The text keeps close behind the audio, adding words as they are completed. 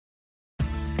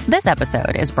This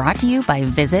episode is brought to you by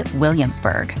Visit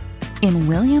Williamsburg. In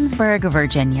Williamsburg,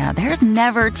 Virginia, there's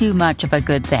never too much of a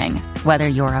good thing. Whether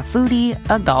you're a foodie,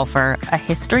 a golfer, a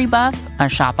history buff, a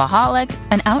shopaholic,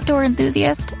 an outdoor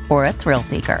enthusiast, or a thrill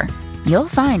seeker, you'll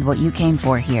find what you came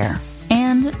for here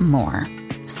and more.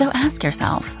 So ask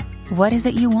yourself, what is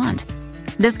it you want?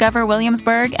 Discover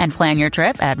Williamsburg and plan your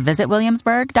trip at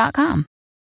visitwilliamsburg.com.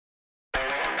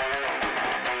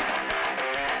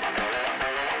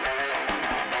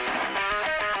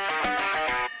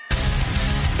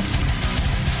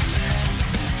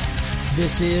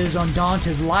 This is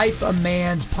Undaunted Life, a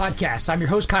Man's Podcast. I'm your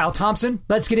host, Kyle Thompson.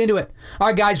 Let's get into it. All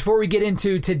right, guys, before we get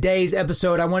into today's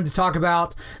episode, I wanted to talk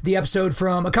about the episode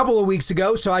from a couple of weeks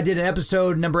ago. So I did an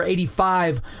episode number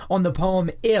 85 on the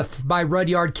poem If by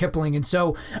Rudyard Kipling. And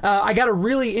so I got a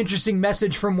really interesting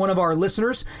message from one of our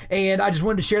listeners, and I just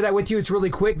wanted to share that with you. It's really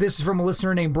quick. This is from a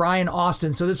listener named Brian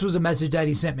Austin. So this was a message that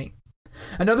he sent me.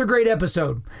 Another great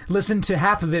episode. Listened to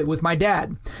half of it with my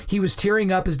dad. He was tearing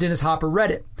up as Dennis Hopper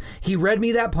read it. He read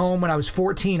me that poem when I was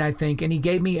 14, I think, and he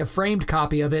gave me a framed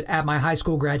copy of it at my high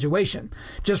school graduation.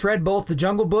 Just read both the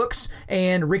Jungle Books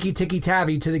and Rikki Tikki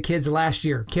Tavi to the kids last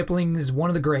year. Kipling is one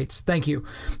of the greats. Thank you.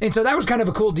 And so that was kind of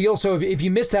a cool deal. So if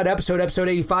you missed that episode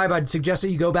 85, I'd suggest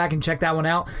that you go back and check that one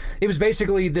out. It was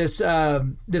basically this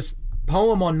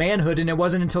poem on manhood, and it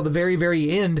wasn't until the very,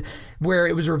 very end where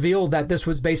it was revealed that this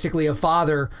was basically a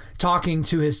father talking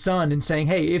to his son and saying,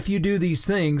 hey, if you do these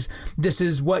things, this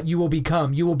is what you will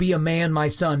become. You will be a man, my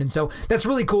son. And so that's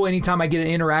really cool anytime I get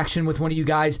an interaction with one of you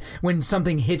guys when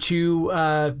something hits you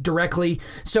directly.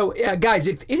 So guys,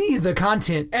 if any of the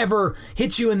content ever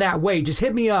hits you in that way, just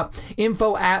hit me up,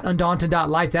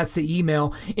 info@undaunted.life. That's the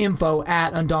email,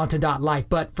 info@undaunted.life.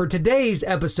 But for today's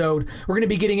episode, we're going to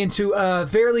be getting into a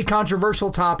fairly controversial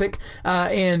topic.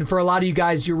 And for a lot of you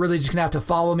guys, you're really just going to have to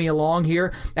follow me along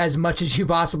here as much as you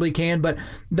possibly can. But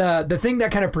the thing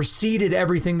that kind of preceded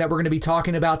everything that we're going to be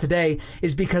talking about today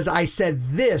is because I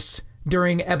said this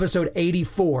during episode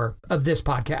 84 of this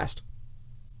podcast.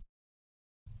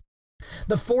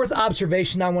 The fourth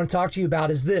observation I want to talk to you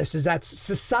about is this, is that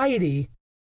society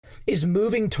is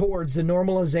moving towards the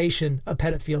normalization of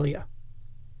pedophilia.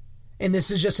 And this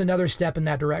is just another step in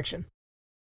that direction.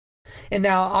 And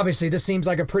now, obviously, this seems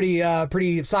like a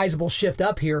pretty sizable shift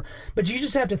up here, but you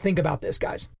just have to think about this,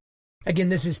 guys. Again,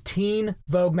 this is Teen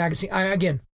Vogue magazine.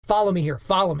 Again, follow me here.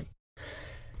 Follow me.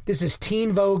 This is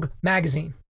Teen Vogue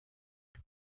magazine.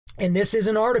 And this is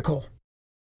an article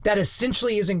that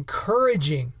essentially is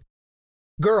encouraging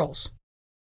girls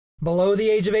below the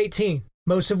age of 18,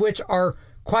 most of which are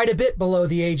quite a bit below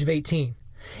the age of 18,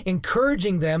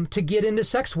 encouraging them to get into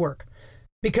sex work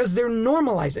because they're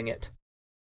normalizing it.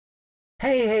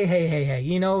 Hey,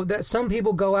 you know, that some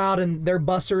people go out and they're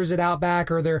bussers at Outback,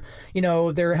 or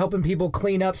they're helping people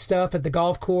clean up stuff at the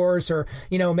golf course, or,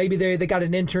 you know, maybe they got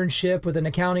an internship with an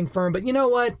accounting firm. But you know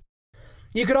what?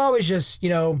 You could always just, you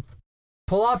know,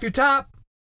 pull off your top,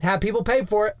 have people pay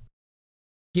for it,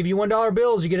 give you $1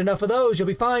 bills. You get enough of those, you'll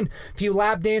be fine. A few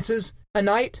lap dances a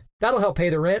night, that'll help pay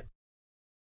the rent.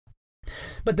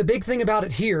 But the big thing about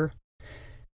it here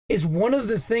is one of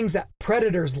the things that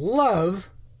predators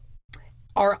love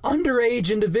are underage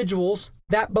individuals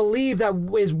that believe that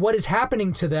is what is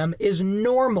happening to them is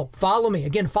normal. Follow me.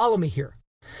 Again, follow me here.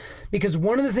 Because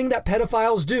one of the things that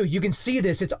pedophiles do, you can see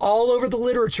this, it's all over the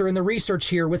literature and the research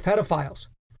here with pedophiles,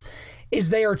 is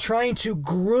they are trying to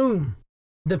groom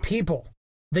the people,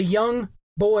 the young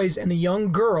boys and the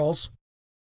young girls,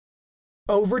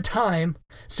 over time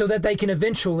so that they can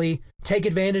eventually take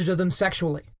advantage of them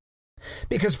sexually.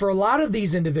 Because for a lot of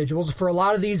these individuals, for a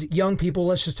lot of these young people,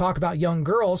 let's just talk about young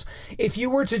girls, if you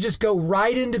were to just go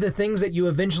right into the things that you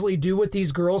eventually do with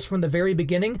these girls from the very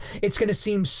beginning, it's going to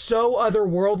seem so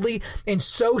otherworldly and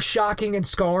so shocking and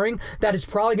scarring that it's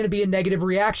probably going to be a negative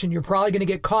reaction. You're probably going to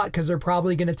get caught because they're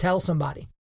probably going to tell somebody.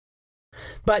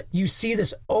 But you see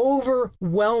this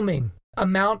overwhelming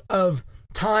amount of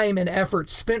time and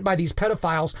effort spent by these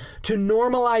pedophiles to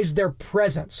normalize their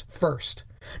presence first.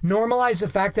 Normalize the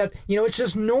fact that, you know, it's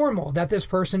just normal that this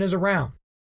person is around.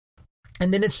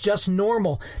 And then it's just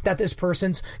normal that this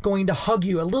person's going to hug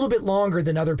you a little bit longer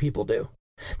than other people do.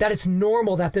 That it's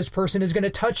normal that this person is going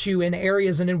to touch you in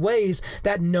areas and in ways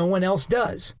that no one else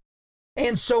does.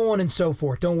 And so on and so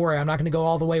forth. Don't worry, I'm not going to go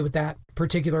all the way with that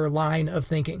particular line of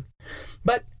thinking.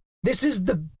 But this is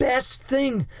the best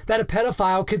thing that a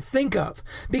pedophile could think of,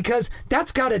 because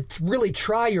that's got to really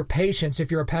try your patience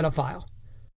if you're a pedophile,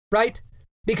 right?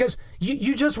 Because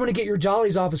you just want to get your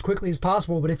jollies off as quickly as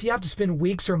possible. But if you have to spend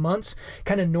weeks or months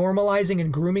kind of normalizing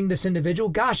and grooming this individual,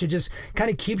 gosh, it just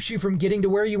kind of keeps you from getting to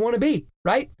where you want to be,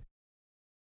 right?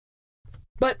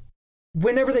 But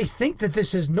whenever they think that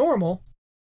this is normal,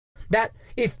 that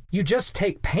if you just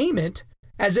take payment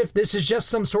as if this is just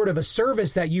some sort of a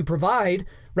service that you provide,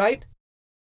 right?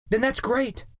 Then that's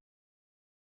great.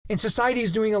 And society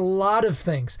is doing a lot of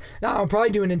things. Now, I'll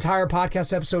probably do an entire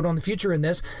podcast episode on the future in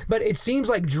this, but it seems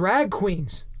like drag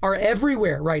queens are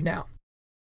everywhere right now,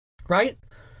 right?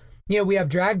 We have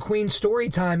drag queen story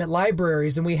time at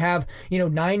libraries, and we have,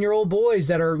 9-year-old boys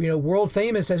that are, world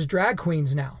famous as drag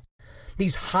queens now.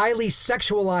 These highly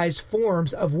sexualized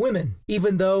forms of women,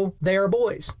 even though they are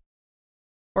boys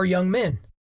or young men.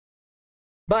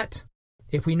 But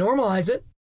if we normalize it,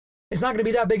 it's not going to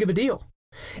be that big of a deal.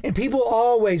 And people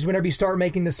always, whenever you start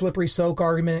making the slippery slope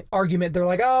argument, they're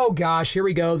like, oh gosh, here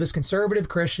we go, this conservative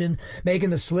Christian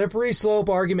making the slippery slope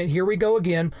argument, here we go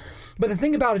again. But the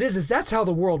thing about it is that's how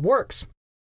the world works.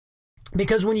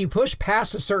 Because when you push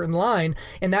past a certain line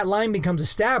and that line becomes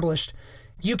established,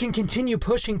 you can continue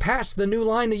pushing past the new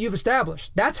line that you've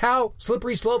established. That's how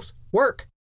slippery slopes work.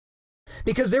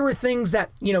 Because there were things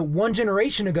that, one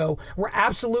generation ago were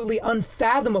absolutely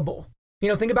unfathomable.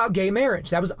 Think about gay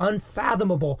marriage. That was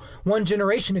unfathomable one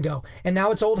generation ago. And now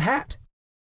it's old hat.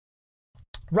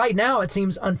 Right now, it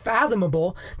seems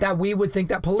unfathomable that we would think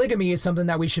that polygamy is something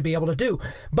that we should be able to do.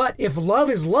 But if love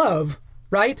is love,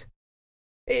 right?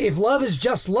 If love is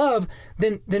just love,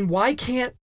 then why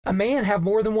can't a man have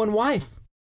more than one wife?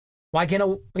 Why can't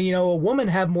a woman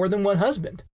have more than one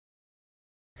husband?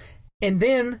 And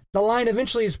then the line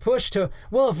eventually is pushed to,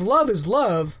 well, if love is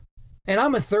love, and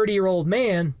I'm a 30-year-old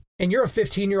man, and you're a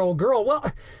 15-year-old girl,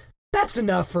 well, that's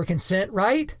enough for consent,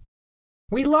 right?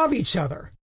 We love each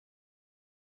other.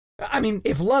 I mean,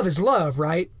 if love is love,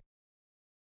 right?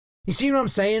 You see what I'm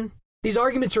saying? These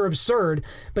arguments are absurd,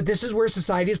 but this is where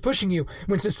society is pushing you.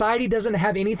 When society doesn't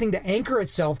have anything to anchor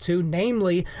itself to,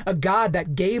 namely a God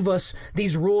that gave us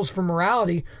these rules for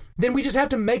morality, then we just have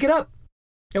to make it up.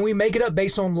 And we make it up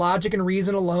based on logic and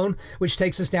reason alone, which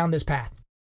takes us down this path.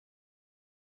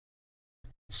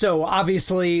 So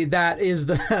obviously that is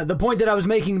the point that I was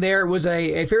making there. Was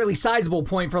a fairly sizable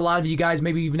point for a lot of you guys.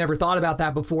 Maybe you've never thought about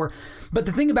that before. But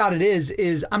the thing about it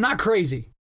is I'm not crazy.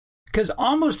 Because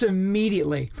almost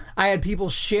immediately I had people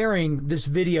sharing this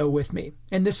video with me.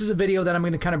 And this is a video that I'm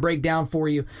going to kind of break down for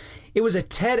you. It was a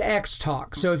TEDx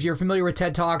talk. So if you're familiar with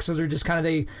TED Talks, those are just kind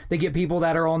of, they get people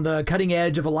that are on the cutting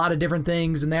edge of a lot of different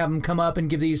things, and they have them come up and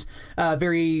give these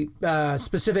very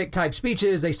specific type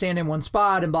speeches. They stand in one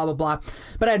spot and blah, blah, blah.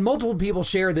 But I had multiple people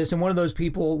share this, and one of those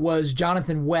people was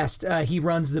Jonathan West. He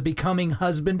runs the Becoming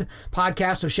Husband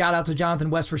podcast. So shout out to Jonathan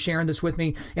West for sharing this with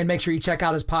me, and make sure you check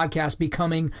out his podcast,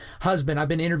 Becoming Husband. I've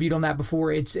been interviewed on that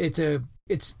before. It's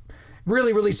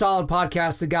really, really solid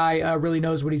podcast. The guy really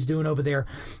knows what he's doing over there.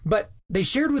 But they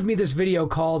shared with me this video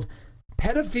called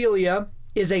Pedophilia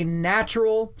is a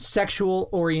Natural Sexual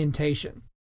Orientation.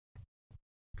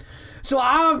 So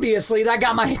obviously that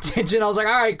got my attention. I was like,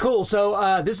 all right, cool.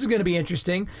 So this is going to be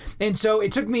interesting. And so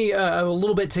it took me a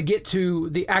little bit to get to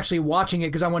the actually watching it,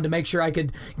 because I wanted to make sure I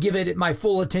could give it my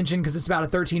full attention, because it's about a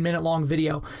 13-minute long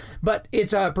video. But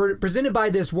it's presented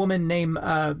by this woman named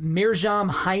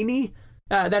Mirjam Heine.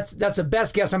 That's the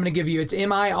best guess I'm going to give you. It's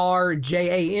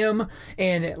Mirjam,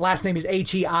 and last name is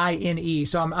Heine.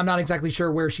 So I'm not exactly sure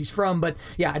where she's from, but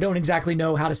yeah, I don't exactly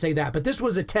know how to say that. But this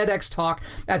was a TEDx talk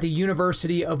at the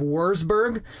University of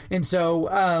Würzburg. And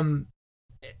so,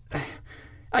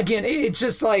 again, it's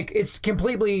just like, it's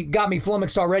completely got me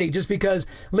flummoxed already, just because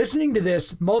listening to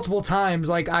this multiple times,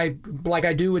 like I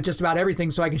do with just about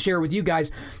everything, so I can share it with you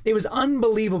guys, it was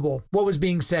unbelievable what was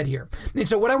being said here. And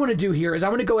so what I want to do here is I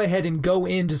want to go ahead and go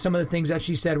into some of the things that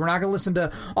she said. We're not going to listen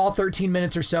to all 13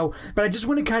 minutes or so, but I just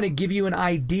want to kind of give you an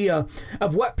idea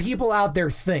of what people out there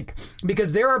think.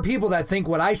 Because there are people that think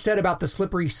what I said about the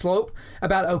slippery slope,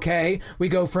 about, okay, we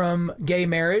go from gay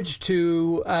marriage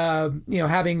to,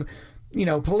 having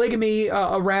polygamy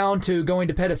around, to going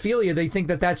to pedophilia. They think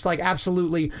that that's like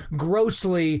absolutely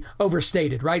grossly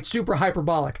overstated, right? Super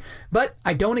hyperbolic. But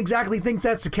I don't exactly think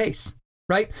that's the case,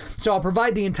 right? So I'll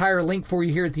provide the entire link for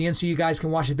you here at the end so you guys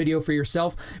can watch the video for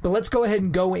yourself. But let's go ahead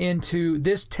and go into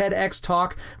this TEDx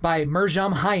talk by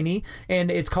Mirjam Heine,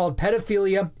 and it's called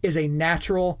Pedophilia is a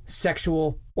Natural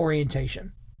Sexual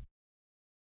Orientation.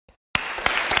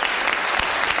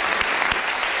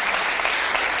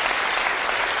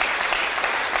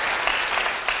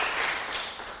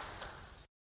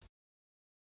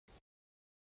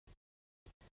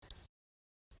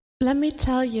 Let me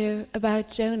tell you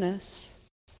about Jonas.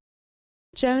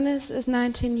 Jonas is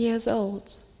 19 years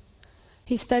old.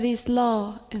 He studies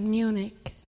law in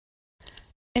Munich.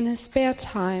 In his spare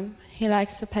time, he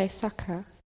likes to play soccer.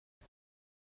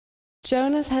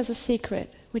 Jonas has a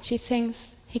secret which he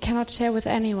thinks he cannot share with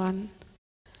anyone,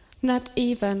 not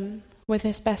even with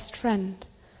his best friend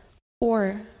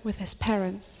or with his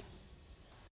parents.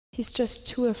 He's just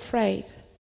too afraid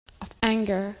of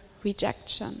anger,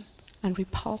 rejection, and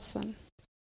repulsion.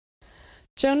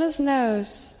 Jonas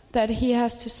knows that he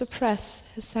has to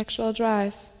suppress his sexual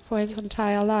drive for his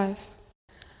entire life.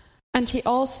 And he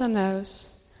also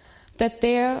knows that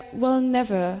there will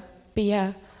never be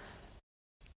a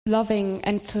loving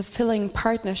and fulfilling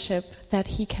partnership that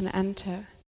he can enter.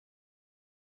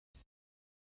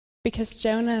 Because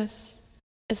Jonas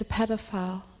is a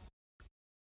pedophile.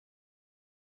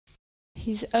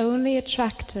 He's only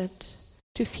attracted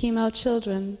to female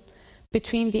children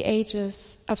between the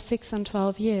ages of 6 and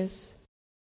 12 years.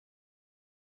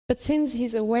 But since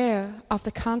he's aware of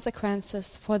the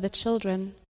consequences for the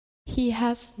children, he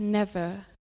has never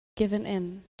given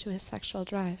in to his sexual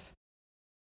drive.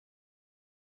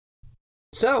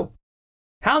 So,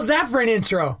 how's that for an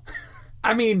intro?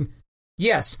 I mean,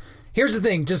 yes. Here's the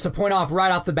thing, just to point off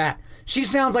right off the bat. She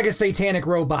sounds like a satanic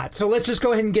robot. So let's just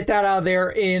go ahead and get that out of there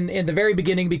in the very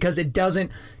beginning, because it doesn't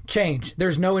change.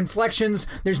 There's no inflections.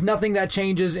 There's nothing that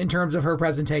changes in terms of her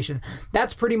presentation.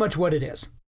 That's pretty much what it is.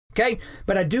 Okay?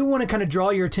 But I do want to kind of draw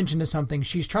your attention to something.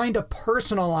 She's trying to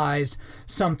personalize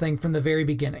something from the very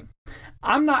beginning.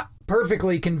 I'm not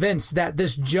perfectly convinced that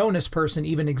this Jonas person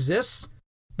even exists,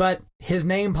 but his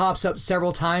name pops up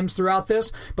several times throughout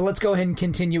this. But let's go ahead and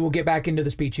continue. We'll get back into the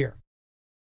speech here.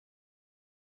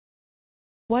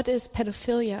 What is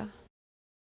pedophilia?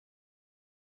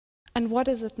 And what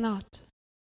is it not?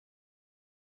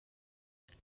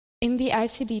 In the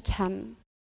ICD-10,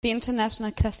 the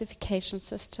International Classification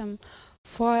System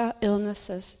for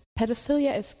Illnesses,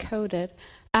 pedophilia is coded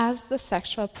as the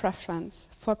sexual preference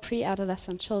for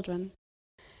pre-adolescent children.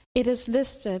 It is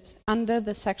listed under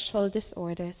the sexual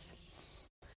disorders.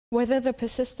 Whether the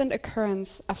persistent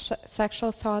occurrence of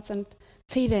sexual thoughts and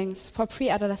feelings for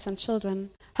pre-adolescent children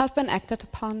have been acted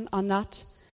upon or not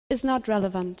is not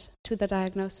relevant to the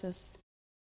diagnosis.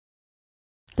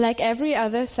 Like every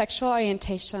other sexual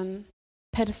orientation,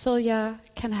 pedophilia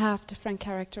can have different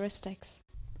characteristics.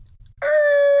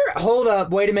 Hold up,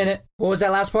 wait a minute. What was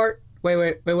that last part?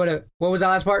 Wait, what was that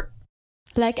last part?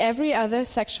 Like every other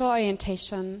sexual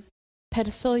orientation,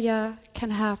 pedophilia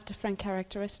can have different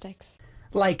characteristics.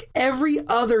 Like every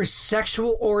other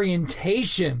sexual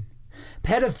orientation,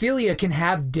 pedophilia can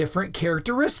have different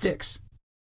characteristics.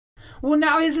 Well,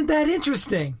 now isn't that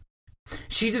interesting?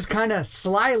 She just kind of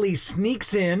slyly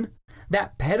sneaks in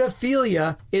that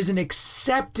pedophilia is an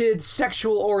accepted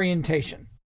sexual orientation.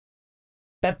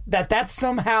 That's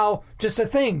somehow just a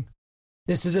thing.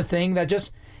 This is a thing that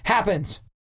just happens.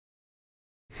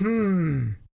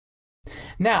 Now,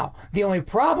 the only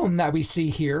problem that we see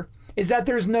here is that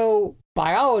there's no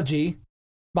biology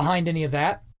behind any of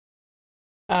that.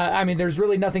 There's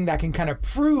really nothing that can kind of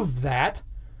prove that,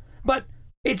 but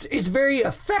it's very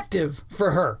effective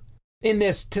for her in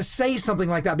this to say something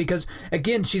like that, because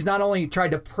again, she's not only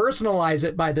tried to personalize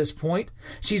it by this point,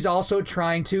 she's also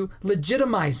trying to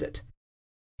legitimize it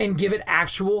and give it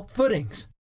actual footings.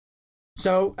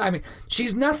 So,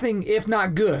 she's nothing if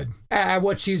not good at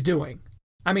what she's doing.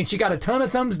 She got a ton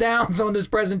of thumbs downs on this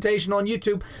presentation on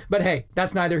YouTube, but hey,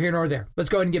 that's neither here nor there. Let's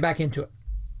go ahead and get back into it.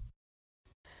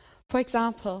 For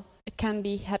example, it can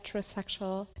be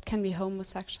heterosexual, it can be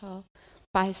homosexual,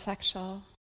 bisexual.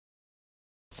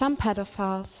 Some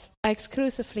pedophiles are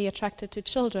exclusively attracted to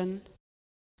children.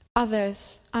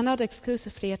 Others are not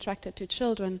exclusively attracted to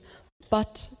children,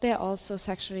 but they're also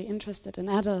sexually interested in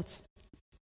adults.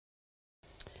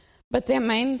 But their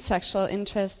main sexual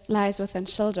interest lies within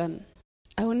children.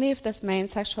 Only if this main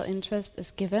sexual interest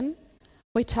is given,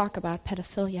 we talk about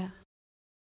pedophilia.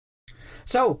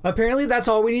 So, apparently that's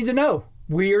all we need to know.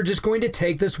 We are just going to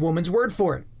take this woman's word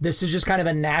for it. This is just kind of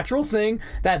a natural thing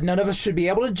that none of us should be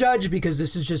able to judge, because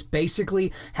this is just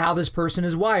basically how this person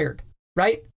is wired,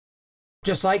 right?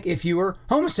 Just like if you were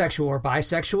homosexual or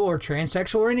bisexual or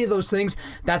transsexual or any of those things,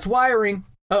 that's wiring,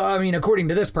 according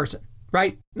to this person,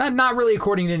 right? Not really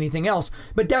according to anything else,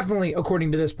 but definitely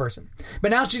according to this person.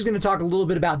 But now she's going to talk a little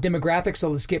bit about demographics, so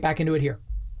let's get back into it here.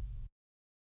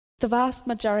 The vast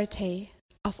majority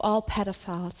of all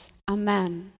pedophiles are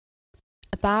men,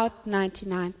 about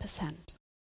 99%.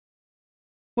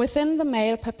 Within the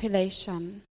male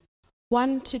population,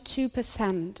 1 to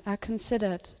 2% are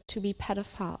considered to be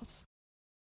pedophiles.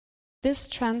 This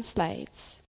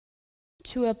translates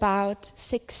to about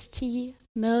 60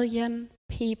 million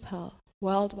people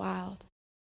worldwide.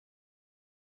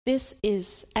 This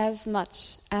is as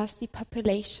much as the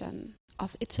population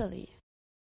of Italy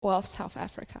or of South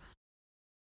Africa.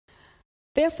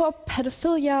 Therefore,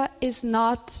 pedophilia is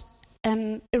not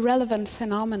an irrelevant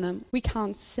phenomenon we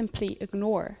can't simply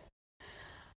ignore.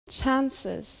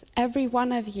 Chances every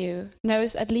one of you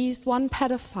knows at least one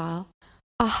pedophile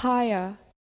are higher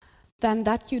than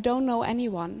that you don't know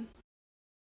anyone.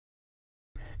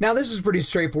 Now, this is pretty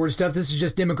straightforward stuff. This is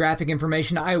just demographic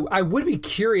information. I would be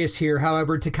curious here,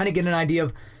 however, to kind of get an idea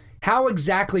of how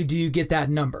exactly do you get that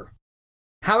number?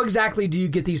 How exactly do you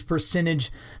get these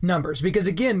percentage numbers? Because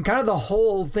again, kind of the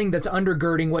whole thing that's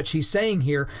undergirding what she's saying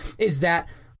here is that,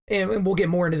 and we'll get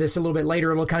more into this a little bit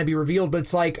later, it'll kind of be revealed, but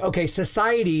it's like, okay,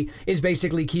 society is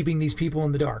basically keeping these people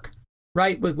in the dark,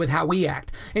 right? With how we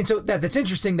act. And so that's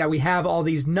interesting that we have all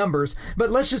these numbers,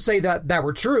 but let's just say that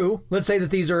were true. Let's say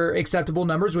that these are acceptable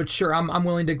numbers, which sure, I'm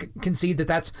willing to concede that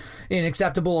that's an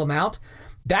acceptable amount.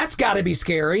 That's got to be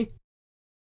scary.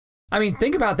 I mean,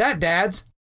 think about that, dads.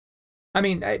 I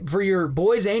mean, for your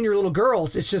boys and your little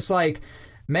girls, it's just like,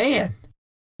 man,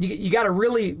 you got to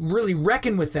really, really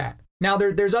reckon with that. Now,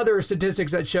 there's other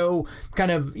statistics that show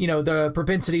kind of, the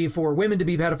propensity for women to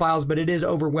be pedophiles, but it is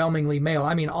overwhelmingly male.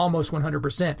 I mean, almost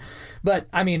 100%. But,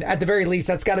 I mean, at the very least,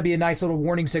 that's got to be a nice little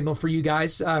warning signal for you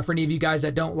guys, for any of you guys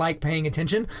that don't like paying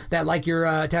attention, that like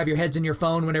to have your heads in your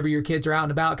phone whenever your kids are out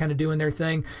and about kind of doing their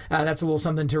thing. That's a little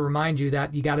something to remind you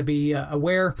that you got to be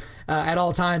aware at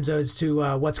all times as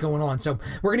to what's going on. So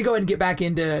we're going to go ahead and get back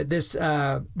into this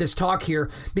talk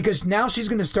here, because now she's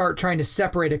going to start trying to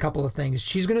separate a couple of things.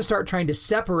 She's going to start trying to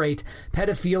separate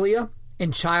pedophilia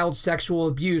and child sexual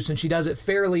abuse, and she does it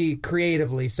fairly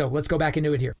creatively. So let's go back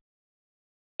into it here.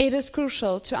 It is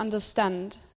crucial to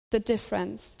understand the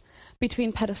difference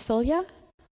between pedophilia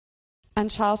and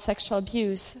child sexual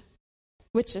abuse,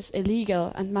 which is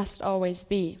illegal and must always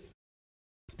be.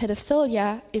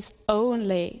 Pedophilia is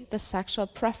only the sexual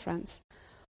preference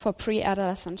for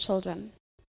pre-adolescent children.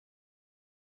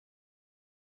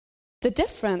 The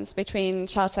difference between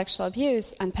child sexual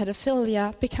abuse and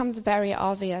pedophilia becomes very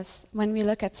obvious when we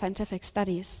look at scientific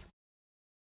studies.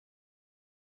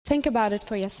 Think about it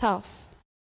for yourself.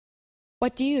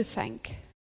 What do you think?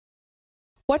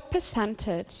 What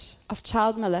percentage of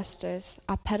child molesters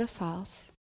are pedophiles?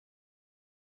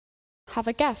 Have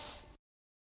a guess.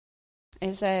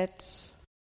 Is it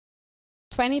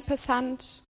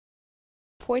 20%,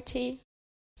 40%,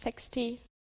 60%?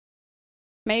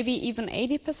 Maybe even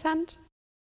 80%?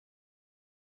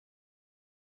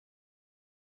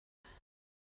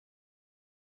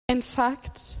 In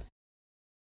fact,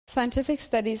 scientific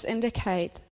studies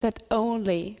indicate that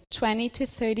only 20 to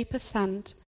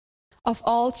 30% of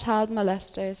all child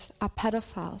molesters are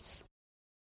pedophiles.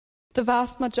 The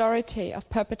vast majority of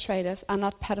perpetrators are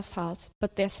not pedophiles,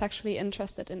 but they're sexually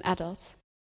interested in adults.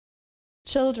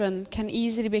 Children can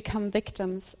easily become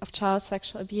victims of child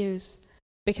sexual abuse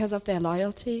because of their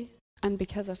loyalty and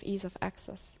because of ease of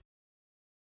access.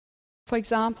 For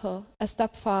example, a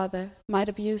stepfather might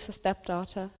abuse a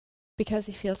stepdaughter because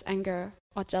he feels anger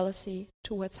or jealousy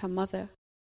towards her mother.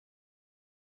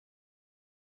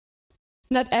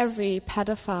 Not every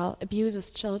pedophile abuses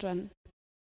children,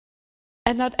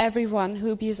 and not everyone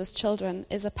who abuses children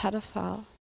is a pedophile.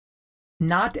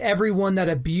 Not everyone that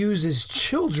abuses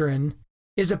children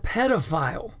is a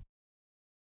pedophile.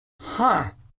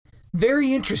 Huh.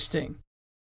 Very interesting.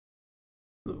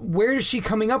 Where is she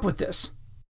coming up with this?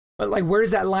 Like, where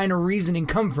does that line of reasoning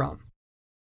come from?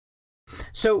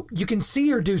 So you can see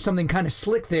her do something kind of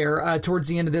slick there towards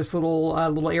the end of this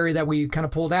little area that we kind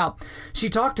of pulled out. She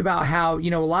talked about how,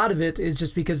 a lot of it is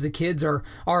just because the kids are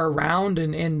around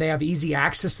and they have easy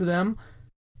access to them.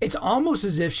 It's almost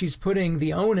as if she's putting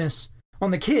the onus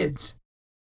on the kids.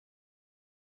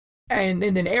 And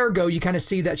then ergo, you kind of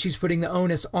see that she's putting the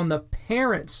onus on the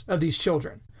parents of these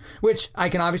children, which I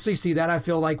can obviously see that. I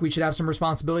feel like we should have some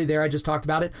responsibility there. I just talked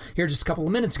about it here just a couple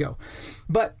of minutes ago.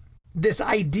 But this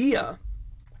idea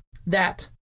that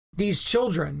these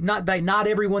children, not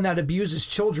everyone that abuses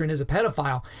children is a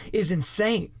pedophile, is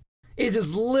insane. It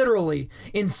is literally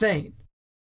insane.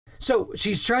 So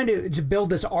she's trying to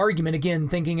build this argument, again,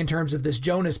 thinking in terms of this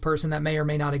Jonas person that may or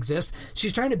may not exist.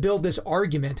 She's trying to build this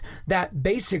argument that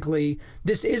basically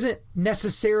this isn't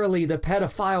necessarily the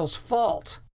pedophile's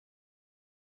fault,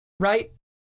 right?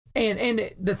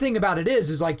 And the thing about it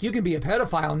is like you can be a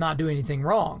pedophile and not do anything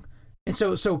wrong. And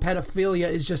so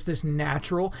pedophilia is just this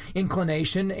natural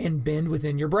inclination and bend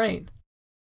within your brain.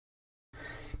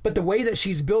 But the way that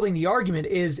she's building the argument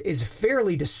is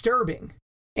fairly disturbing.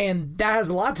 And that has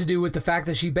a lot to do with the fact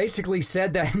that she basically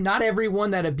said that not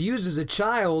everyone that abuses a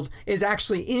child is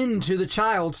actually into the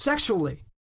child sexually.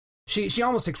 She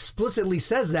almost explicitly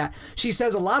says that. She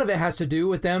says a lot of it has to do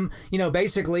with them,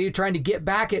 basically trying to get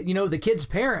back at, the kid's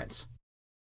parents.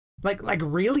 Like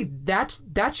really?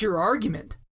 That's your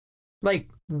argument? Like,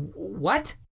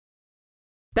 what?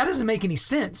 That doesn't make any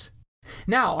sense.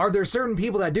 Now, are there certain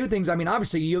people that do things? I mean,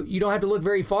 obviously, you don't have to look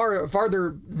very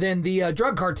farther than the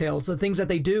drug cartels, the things that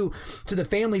they do to the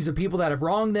families of people that have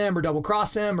wronged them or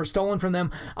double-crossed them or stolen from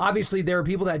them. Obviously, there are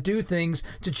people that do things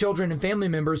to children and family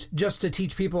members just to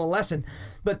teach people a lesson.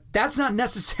 But that's not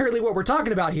necessarily what we're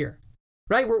talking about here,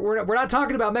 right? We're not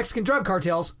talking about Mexican drug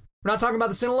cartels. We're not talking about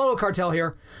the Sinaloa cartel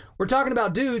here. We're talking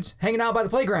about dudes hanging out by the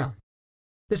playground.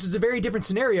 This is a very different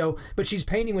scenario, but she's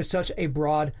painting with such a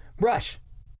broad brush.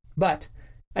 But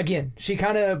again, she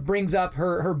kind of brings up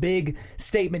her big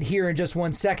statement here in just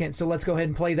 1 second. So let's go ahead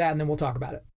and play that and then we'll talk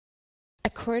about it.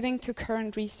 According to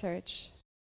current research,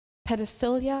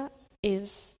 pedophilia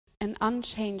is an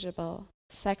unchangeable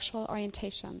sexual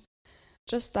orientation,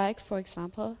 just like, for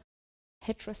example,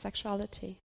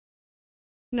 heterosexuality.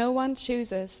 No one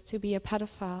chooses to be a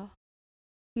pedophile.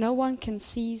 No one can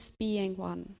cease being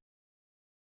one.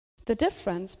 The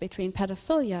difference between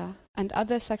pedophilia and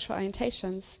other sexual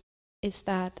orientations is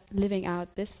that living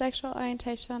out this sexual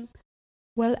orientation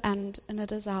will end in a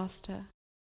disaster.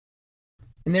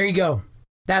 And there you go.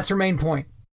 That's her main point.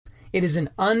 It is an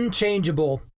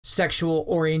unchangeable sexual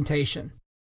orientation.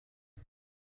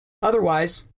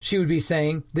 Otherwise, she would be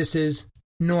saying this is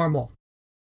normal.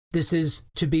 This is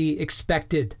to be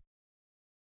expected.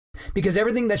 Because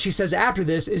everything that she says after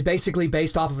this is basically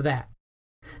based off of that.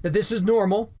 That this is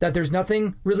normal, that there's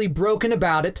nothing really broken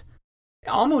about it.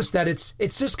 Almost that it's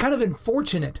just kind of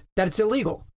unfortunate that it's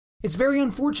illegal. It's very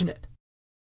unfortunate.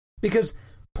 Because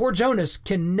poor Jonas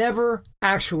can never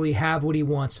actually have what he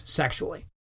wants sexually.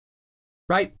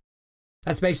 Right?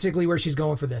 That's basically where she's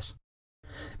going for this.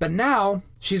 But now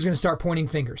she's going to start pointing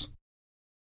fingers.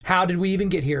 How did we even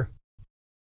get here?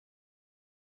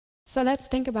 So let's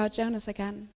think about Jonas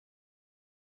again.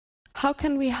 How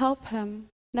can we help him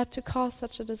not to cause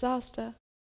such a disaster?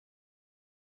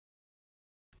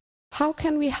 How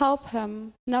can we help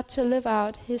him not to live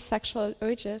out his sexual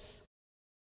urges?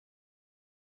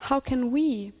 How can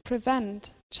we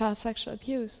prevent child sexual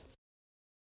abuse?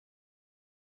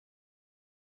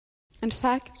 In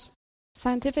fact,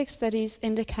 scientific studies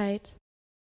indicate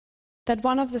that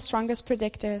one of the strongest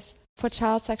predictors for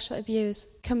child sexual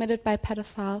abuse committed by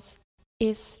pedophiles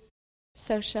is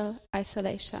social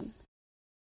isolation.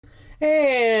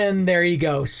 And there you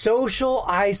go. Social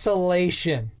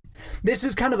isolation. This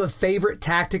is kind of a favorite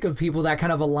tactic of people that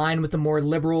kind of align with the more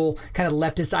liberal kind of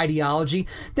leftist ideology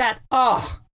that,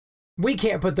 we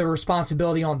can't put the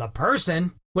responsibility on the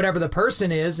person, whatever the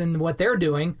person is and what they're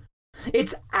doing.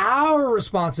 It's our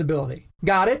responsibility.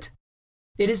 Got it?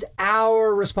 It is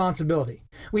our responsibility.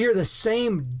 We hear the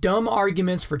same dumb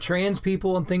arguments for trans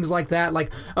people and things like that.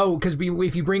 Like, because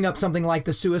if you bring up something like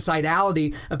the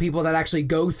suicidality of people that actually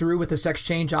go through with the sex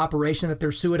change operation, that their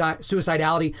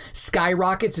suicidality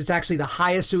skyrockets. It's actually the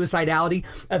highest suicidality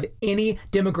of any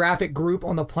demographic group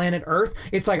on the planet Earth.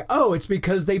 It's like, it's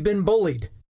because they've been bullied.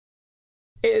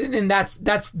 And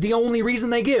that's the only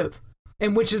reason they give.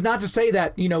 And which is not to say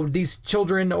that, these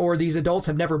children or these adults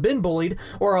have never been bullied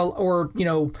or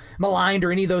maligned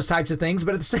or any of those types of things.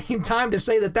 But at the same time, to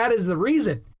say that is the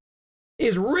reason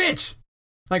is rich.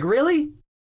 Like, really?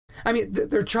 I mean,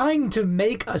 they're trying to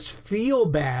make us feel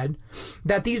bad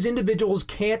that these individuals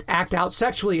can't act out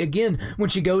sexually. Again, when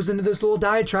she goes into this little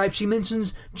diatribe, she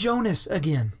mentions Jonas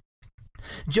again.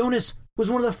 Jonas was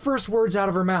one of the first words out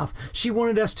of her mouth. She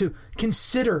wanted us to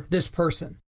consider this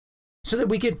person so that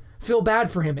we could feel bad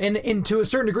for him. And to a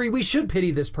certain degree, we should pity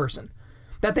this person,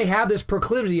 that they have this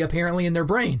proclivity apparently in their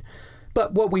brain.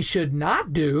 But what we should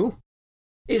not do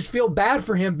is feel bad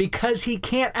for him because he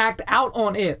can't act out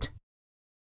on it.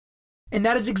 And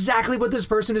that is exactly what this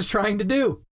person is trying to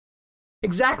do.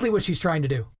 Exactly what she's trying to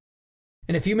do.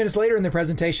 And a few minutes later in the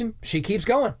presentation, she keeps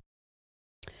going.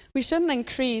 We shouldn't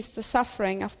increase the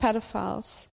suffering of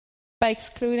pedophiles by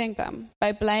excluding them,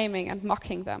 by blaming and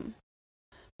mocking them.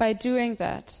 By doing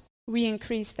that, we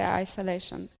increase their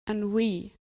isolation and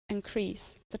we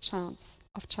increase the chance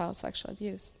of child sexual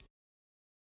abuse.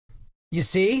 You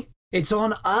see, it's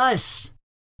on us.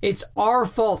 It's our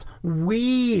fault.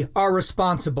 We are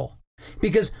responsible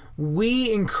because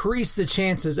we increase the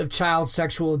chances of child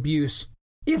sexual abuse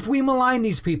if we malign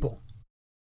these people.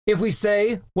 If we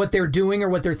say what they're doing or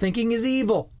what they're thinking is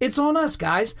evil. It's on us,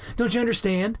 guys. Don't you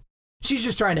understand? She's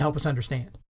just trying to help us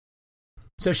understand.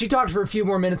 So she talked for a few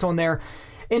more minutes on there.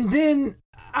 And then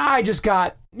I just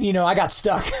got, I got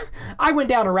stuck. I went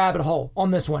down a rabbit hole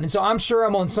on this one. And so I'm sure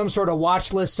I'm on some sort of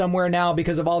watch list somewhere now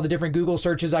because of all the different Google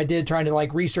searches I did trying to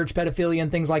research pedophilia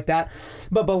and things like that.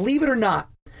 But believe it or not,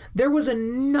 there was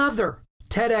another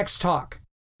TEDx talk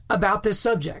about this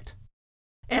subject.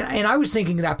 And I was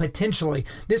thinking that potentially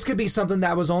this could be something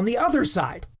that was on the other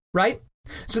side, right?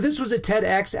 So this was a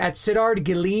TEDx at Sittard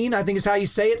Geleen, I think is how you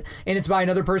say it. And it's by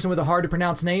another person with a hard to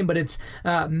pronounce name, but it's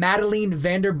Madeleine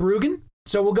van der Bruggen.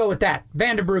 So we'll go with that.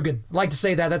 Van der Bruggen. I like to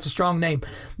say that. That's a strong name.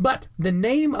 But the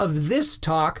name of this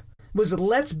talk was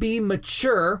Let's Be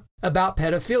Mature About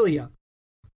Pedophilia.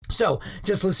 So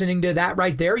just listening to that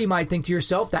right there, you might think to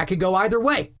yourself, that could go either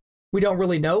way. We don't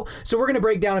really know. So we're going to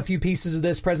break down a few pieces of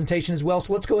this presentation as well.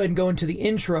 So let's go ahead and go into the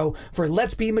intro for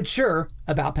Let's Be Mature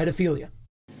About Pedophilia.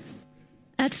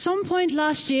 At some point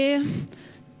last year,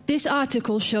 this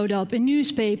article showed up in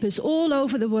newspapers all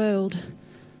over the world.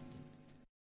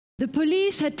 The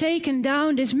police had taken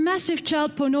down this massive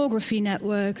child pornography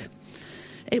network.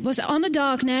 It was on the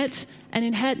darknet and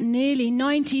it had nearly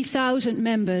 90,000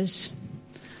 members.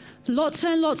 Lots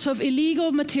and lots of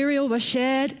illegal material was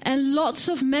shared and lots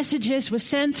of messages were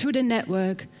sent through the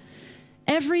network.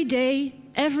 Every day,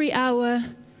 every hour,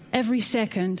 every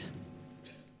second.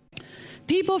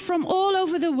 People from all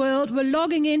over the world were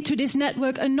logging into this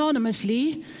network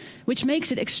anonymously, which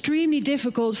makes it extremely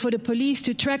difficult for the police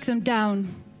to track them down.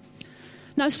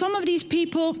 Now, some of these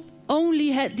people only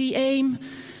had the aim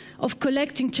of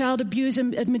collecting child abuse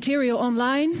material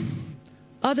online.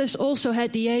 Others also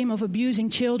had the aim of abusing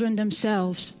children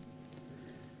themselves.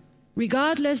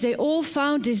 Regardless, they all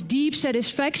found this deep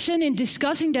satisfaction in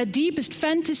discussing their deepest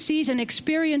fantasies and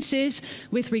experiences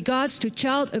with regards to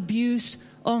child abuse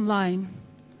online.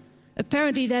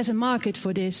 Apparently, there's a market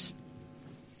for this.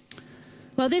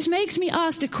 Well, this makes me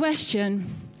ask the question,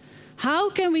 how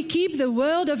can we keep the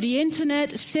world of the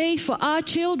internet safe for our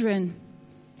children?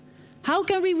 How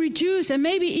can we reduce and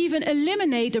maybe even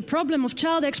eliminate the problem of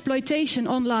child exploitation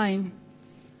online?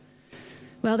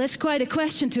 Well, that's quite a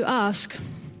question to ask.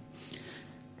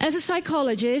 As a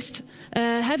psychologist,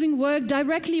 having worked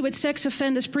directly with sex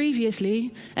offenders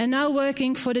previously, and now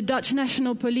working for the Dutch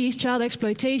National Police Child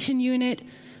Exploitation Unit,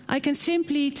 I can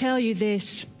simply tell you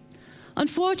this.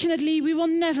 Unfortunately, we will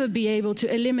never be able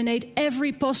to eliminate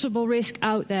every possible risk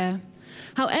out there.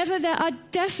 However, there are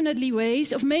definitely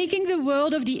ways of making the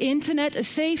world of the internet a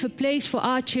safer place for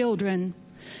our children.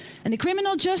 And the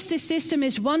criminal justice system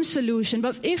is one solution,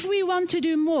 but if we want to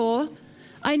do more,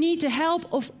 I need the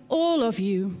help of all of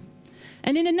you.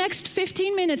 And in the next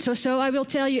 15 minutes or so, I will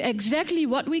tell you exactly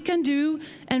what we can do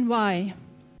and why.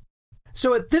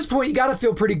 So at this point, you got to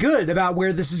feel pretty good about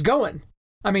where this is going.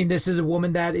 I mean, this is a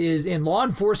woman that is in law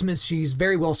enforcement. She's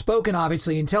very well spoken,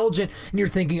 obviously intelligent. And you're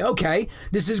thinking, okay,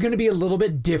 this is going to be a little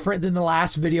bit different than the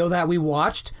last video that we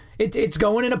watched. It's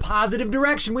going in a positive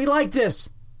direction. We like this.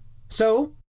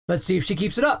 So let's see if she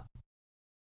keeps it up.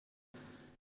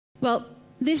 Well,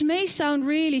 this may sound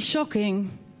really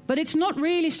shocking, but it's not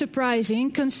really surprising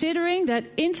considering that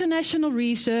international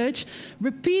research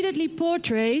repeatedly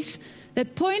portrays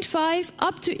that 0.5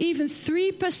 up to even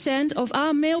 3% of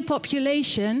our male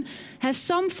population has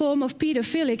some form of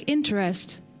pedophilic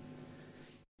interest.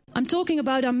 I'm talking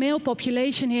about our male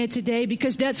population here today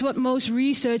because that's what most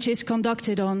research is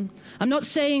conducted on. I'm not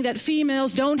saying that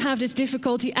females don't have this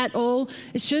difficulty at all,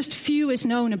 it's just few is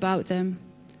known about them.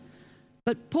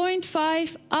 But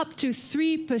 0.5 up to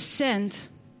 3%.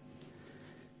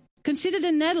 Consider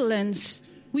the Netherlands.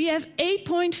 We have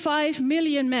 8.5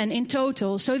 million men in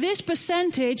total. So this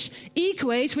percentage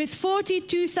equates with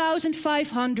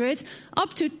 42,500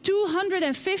 up to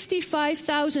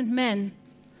 255,000 men.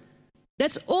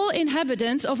 That's all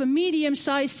inhabitants of a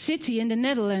medium-sized city in the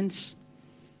Netherlands.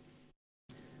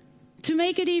 To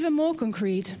make it even more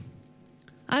concrete,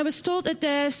 I was told that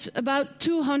there's about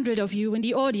 200 of you in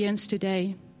the audience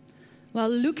today. Well,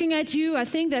 looking at you, I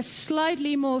think there's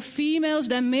slightly more females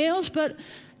than males, but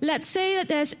let's say that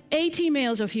there's 80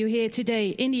 males of you here today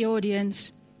in the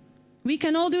audience. We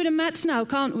can all do the maths now,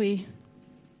 can't we?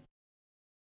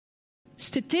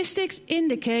 Statistics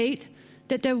indicate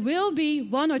that there will be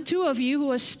one or two of you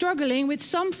who are struggling with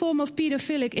some form of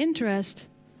pedophilic interest.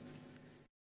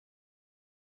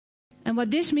 And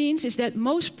what this means is that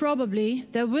most probably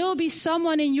there will be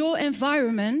someone in your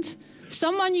environment,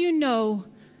 someone you know,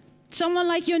 someone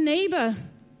like your neighbor,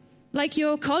 like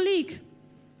your colleague,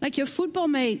 like your football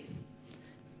mate,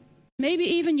 maybe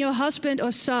even your husband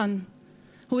or son,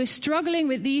 who is struggling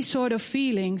with these sort of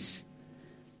feelings.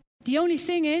 The only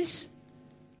thing is,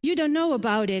 you don't know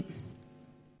about it.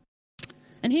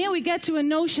 And here we get to a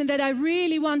notion that I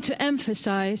really want to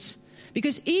emphasize,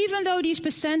 because even though these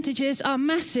percentages are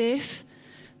massive,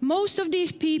 most of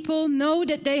these people know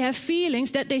that they have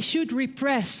feelings that they should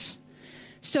repress.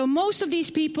 So most of these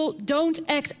people don't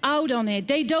act out on it.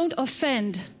 They don't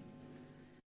offend.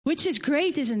 Which is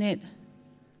great, isn't it?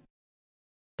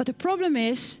 But the problem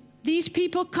is, these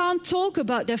people can't talk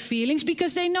about their feelings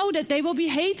because they know that they will be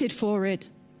hated for it.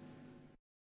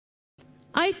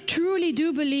 I truly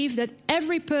do believe that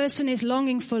every person is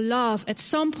longing for love at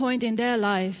some point in their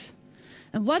life.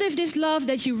 And what if this love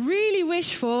that you really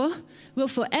wish for will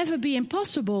forever be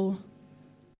impossible?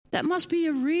 That must be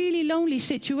a really lonely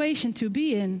situation to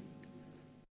be in.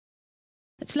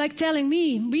 It's like telling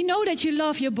me, we know that you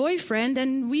love your boyfriend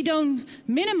and we don't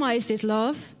minimize this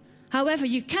love. However,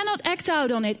 you cannot act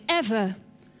out on it ever.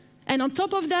 And on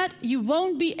top of that, you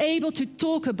won't be able to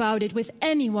talk about it with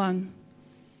anyone.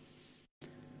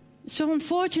 So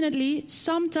unfortunately,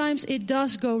 sometimes it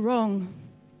does go wrong.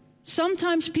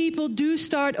 Sometimes people do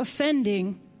start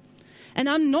offending. And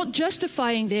I'm not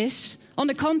justifying this. On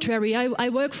the contrary, I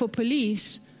work for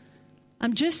police.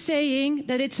 I'm just saying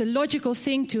that it's a logical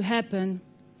thing to happen.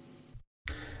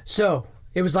 So,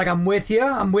 it was like, I'm with you,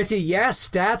 yes,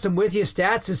 stats, I'm with you,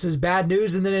 stats, this is bad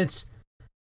news, and then it's,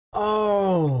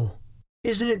 oh,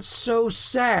 isn't it so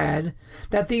sad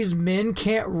that these men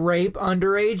can't rape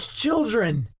underage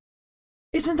children?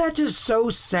 Isn't that just so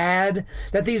sad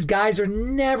that these guys are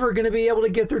never going to be able to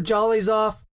get their jollies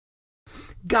off?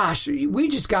 Gosh, we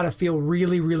just got to feel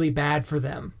really, really bad for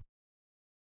them.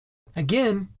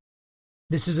 Again,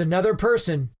 this is another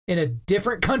person in a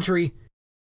different country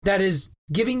that is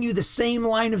giving you the same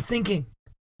line of thinking.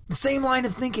 The same line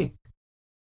of thinking.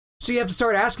 So you have to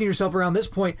start asking yourself around this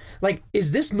point, like,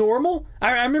 is this normal?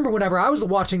 I remember whenever I was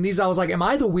watching these, I was like, am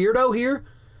I the weirdo here?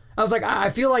 I was like, I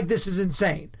feel like this is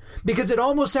insane. Because it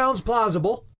almost sounds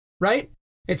plausible, right?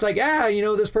 It's like,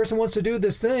 this person wants to do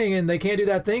this thing and they can't do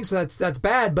that thing, so that's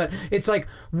bad. But it's like,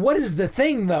 what is the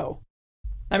thing, though?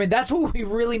 I mean, that's what we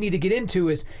really need to get into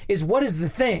is what is the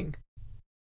thing?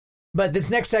 But this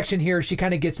next section here, she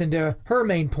kind of gets into her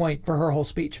main point for her whole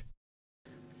speech.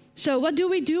 So what do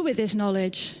we do with this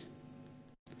knowledge?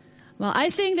 Well, I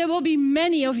think there will be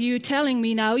many of you telling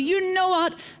me now, you know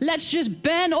what, let's just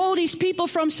ban all these people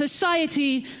from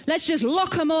society. Let's just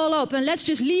lock them all up and let's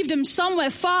just leave them somewhere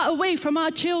far away from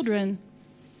our children.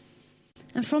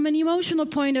 And from an emotional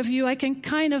point of view, I can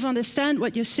kind of understand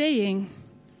what you're saying.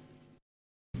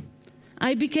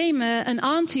 I became an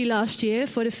auntie last year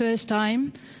for the first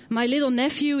time. My little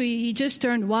nephew, he just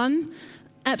turned 1.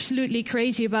 Absolutely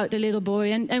crazy about the little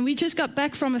boy. And we just got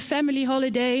back from a family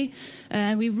holiday.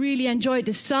 And we really enjoyed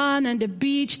the sun and the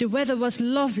beach. The weather was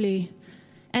lovely.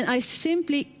 And I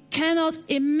simply cannot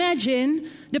imagine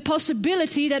the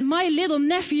possibility that my little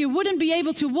nephew wouldn't be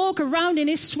able to walk around in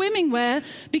his swimming wear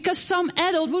because some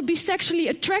adult would be sexually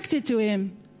attracted to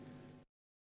him.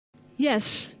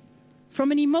 Yes.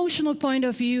 From an emotional point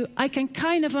of view, I can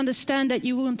kind of understand that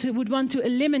you would want to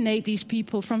eliminate these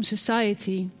people from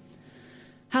society.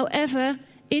 However,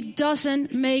 it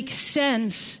doesn't make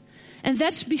sense. And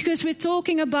that's because we're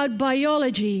talking about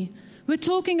biology. We're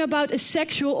talking about a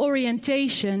sexual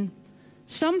orientation,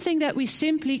 something that we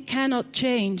simply cannot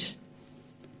change.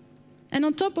 And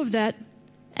on top of that,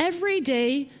 every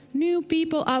day, new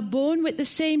people are born with the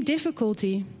same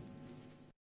difficulty.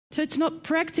 So it's not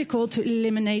practical to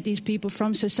eliminate these people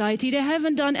from society. They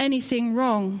haven't done anything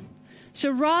wrong.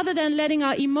 So rather than letting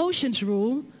our emotions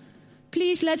rule,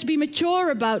 please let's be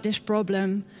mature about this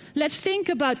problem. Let's think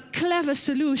about clever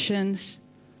solutions.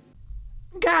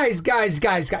 Guys,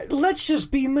 let's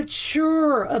just be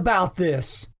mature about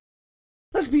this.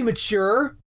 Let's be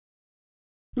mature.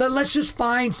 Let's just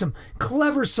find some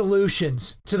clever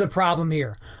solutions to the problem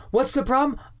here. What's the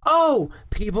problem? Oh,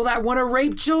 people that want to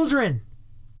rape children.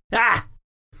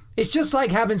 It's just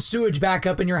like having sewage back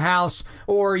up in your house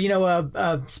or,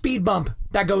 a speed bump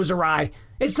that goes awry.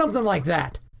 It's something like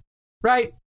that,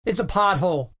 right? It's a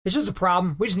pothole. It's just a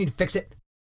problem. We just need to fix it.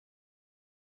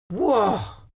 Whoa,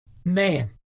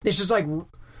 man. It's just like,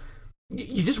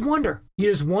 you just wonder. You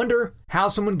just wonder how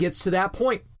someone gets to that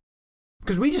point.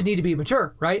 Because we just need to be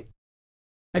mature, right?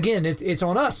 Again, it's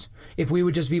on us. If we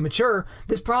would just be mature,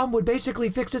 this problem would basically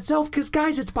fix itself because,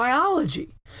 guys, it's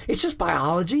biology. It's just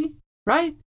biology,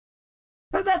 right?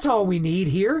 That's all we need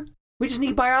here. We just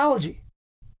need biology.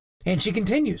 And she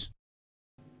continues.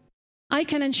 I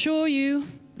can assure you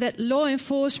that law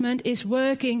enforcement is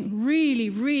working really,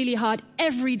 really hard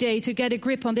every day to get a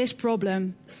grip on this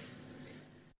problem.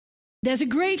 There's a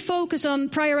great focus on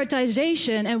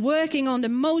prioritization and working on the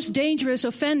most dangerous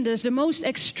offenders, the most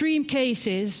extreme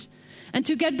cases. And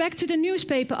to get back to the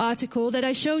newspaper article that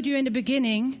I showed you in the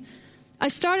beginning, I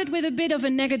started with a bit of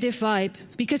a negative vibe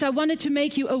because I wanted to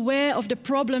make you aware of the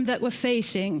problem that we're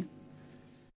facing.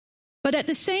 But at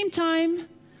the same time,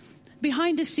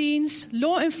 behind the scenes,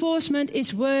 law enforcement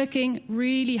is working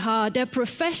really hard. They're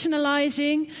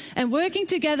professionalizing and working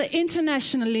together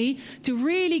internationally to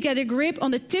really get a grip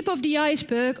on the tip of the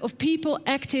iceberg of people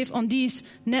active on these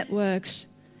networks.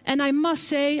 And I must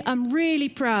say, I'm really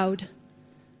proud.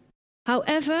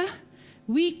 However,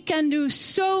 we can do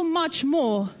so much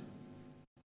more.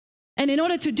 And in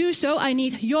order to do so, I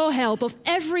need your help, of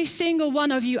every single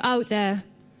one of you out there.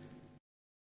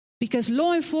 Because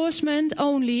law enforcement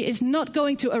only is not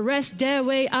going to arrest their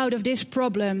way out of this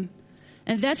problem.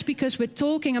 And that's because we're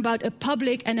talking about a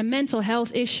public and a mental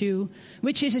health issue,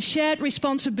 which is a shared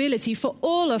responsibility for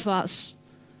all of us.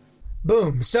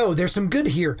 Boom. So there's some good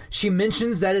here. She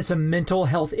mentions that it's a mental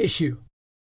health issue.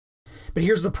 But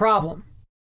here's the problem.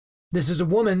 This is a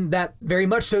woman that very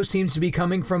much so seems to be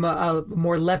coming from a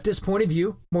more leftist point of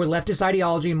view, more leftist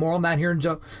ideology, and more on that here in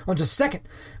just a second.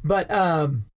 But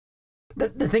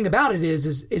the thing about it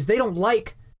is they don't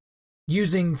like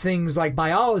using things like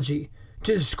biology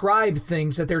to describe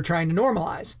things that they're trying to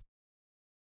normalize.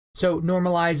 So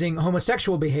normalizing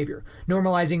homosexual behavior,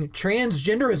 normalizing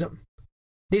transgenderism.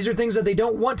 These are things that they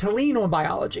don't want to lean on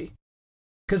biology,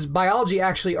 because biology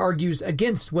actually argues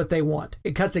against what they want.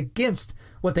 It cuts against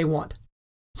what they want.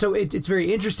 So it's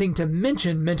very interesting to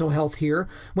mention mental health here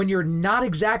when you're not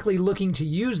exactly looking to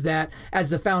use that as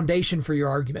the foundation for your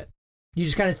argument. You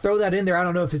just kind of throw that in there. I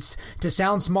don't know if it's to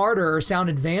sound smart or sound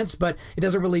advanced, but it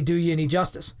doesn't really do you any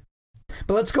justice.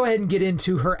 But let's go ahead and get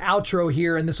into her outro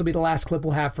here, and this will be the last clip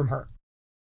we'll have from her.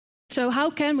 So how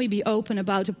can we be open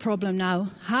about the problem now?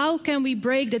 How can we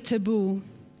break the taboo?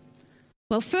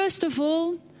 Well, first of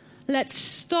all, let's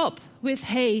stop with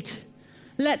hate.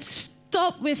 Let's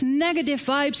stop with negative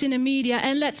vibes in the media,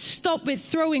 and let's stop with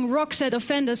throwing rocks at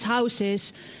offenders'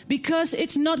 houses, because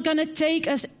it's not going to take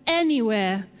us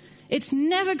anywhere. It's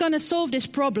never going to solve this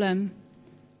problem.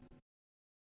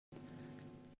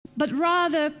 But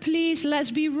rather, please,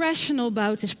 let's be rational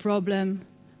about this problem.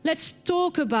 Let's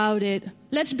talk about it.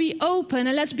 Let's be open,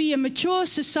 and let's be a mature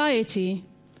society.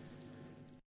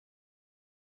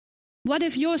 What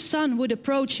if your son would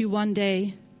approach you one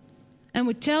day and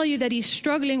would tell you that he's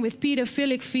struggling with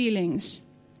pedophilic feelings?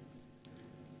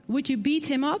 Would you beat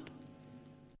him up?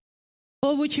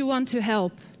 Or would you want to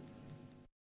help?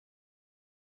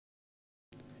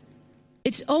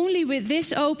 It's only with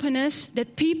this openness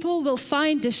that people will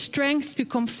find the strength to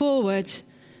come forward,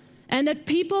 and that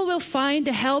people will find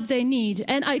the help they need.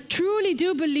 And I truly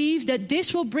do believe that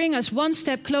this will bring us one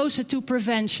step closer to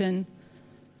prevention.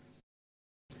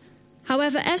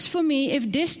 However, as for me,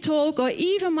 if this talk or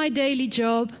even my daily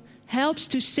job helps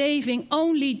to saving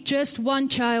only just one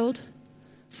child,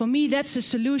 for me that's a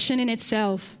solution in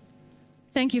itself.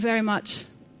 Thank you very much.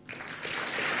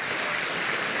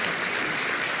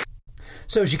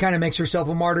 So she kind of makes herself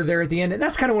a martyr there at the end. And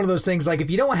that's kind of one of those things, like if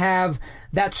you don't have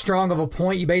that strong of a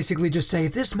point, you basically just say,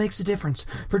 if this makes a difference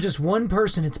for just one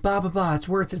person, it's blah, blah, blah, it's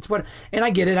worth it. It's what, and I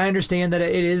get it. I understand that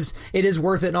it is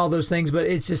worth it and all those things, but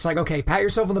it's just like, okay, pat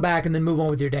yourself on the back and then move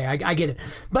on with your day. I get it.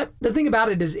 But the thing about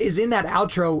it is in that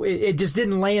outro, it just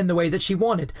didn't land the way that she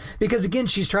wanted. Because again,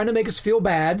 she's trying to make us feel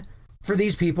bad for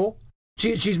these people.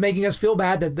 She's making us feel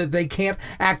bad that they can't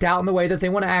act out in the way that they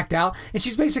want to act out. And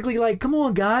she's basically like, come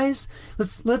on, guys,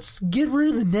 let's get rid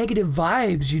of the negative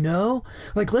vibes, you know?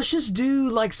 Like, let's just do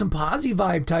like some positive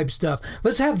vibe type stuff.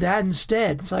 Let's have that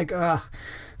instead. It's like,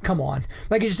 come on.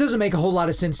 Like, it just doesn't make a whole lot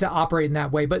of sense to operate in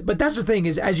that way. But that's the thing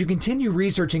is, as you continue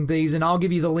researching these, and I'll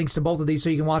give you the links to both of these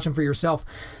so you can watch them for yourself,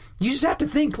 you just have to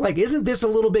think, like, isn't this a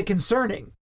little bit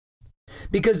concerning?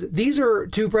 Because these are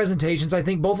two presentations. I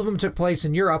think both of them took place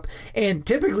in Europe, and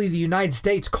typically the United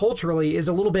States culturally is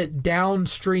a little bit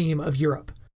downstream of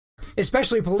Europe,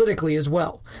 especially politically as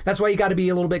well. That's why you got to be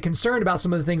a little bit concerned about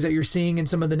some of the things that you're seeing in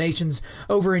some of the nations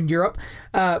over in Europe,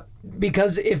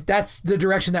 because if that's the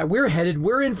direction that we're headed,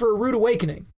 we're in for a rude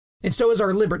awakening, and so is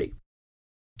our liberty.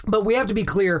 But we have to be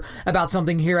clear about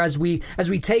something here as we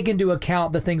take into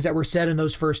account the things that were said in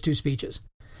those first two speeches.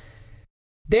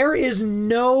 There is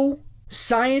no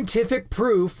scientific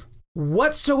proof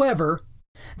whatsoever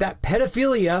that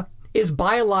pedophilia is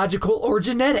biological or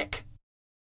genetic.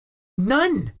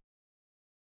 None.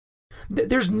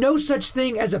 There's no such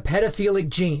thing as a pedophilic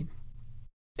gene.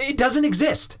 It doesn't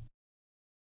exist.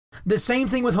 The same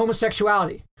thing with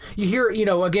homosexuality. You hear,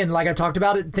 again, like I talked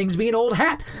about it, things being old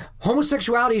hat.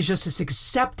 Homosexuality is just this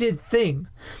accepted thing.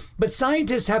 But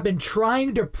scientists have been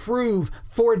trying to prove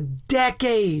for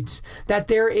decades that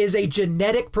there is a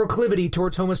genetic proclivity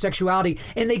towards homosexuality,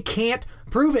 and they can't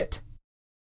prove it.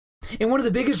 And one of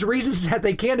the biggest reasons that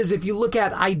they can't is if you look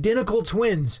at identical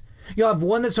twins, you'll have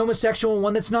one that's homosexual and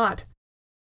one that's not.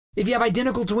 If you have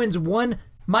identical twins, one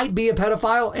might be a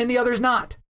pedophile and the other's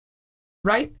not,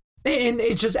 right? And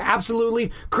it's just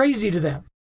absolutely crazy to them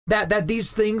that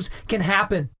these things can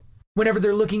happen whenever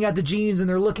they're looking at the genes and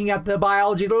they're looking at the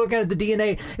biology, they're looking at the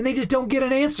DNA, and they just don't get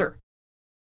an answer.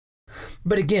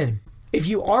 But again, if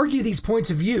you argue these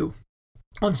points of view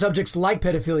on subjects like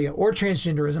pedophilia or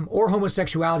transgenderism or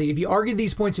homosexuality, if you argue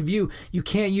these points of view, you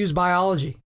can't use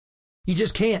biology. You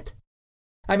just can't.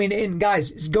 I mean, and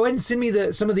guys, go ahead and send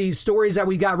me some of these stories that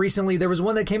we got recently. There was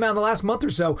one that came out in the last month or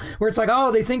so where it's like,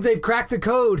 oh, they think they've cracked the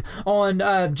code on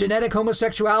genetic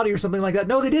homosexuality or something like that.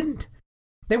 No, they didn't.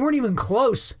 They weren't even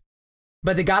close.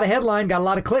 But they got a headline, got a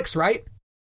lot of clicks, right?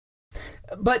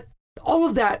 But all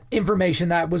of that information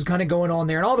that was kind of going on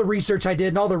there and all the research I did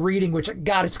and all the reading, which,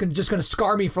 God, it's just going to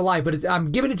scar me for life. But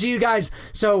I'm giving it to you guys,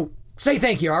 so say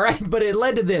thank you, all right? But it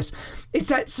led to this. It's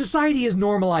that society is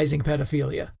normalizing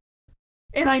pedophilia.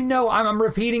 And I know I'm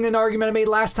repeating an argument I made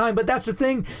last time, but that's the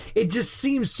thing. It just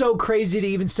seems so crazy to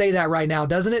even say that right now,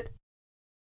 doesn't it?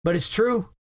 But it's true.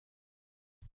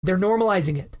 They're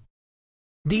normalizing it.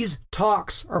 These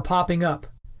talks are popping up.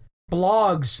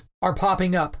 Blogs are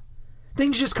popping up.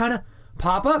 Things just kind of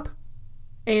pop up.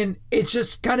 And it's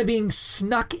just kind of being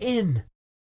snuck in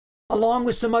along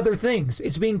with some other things.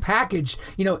 It's being packaged.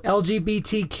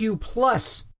 LGBTQ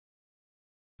plus.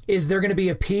 Is there going to be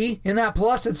a P in that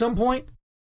plus at some point?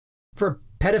 For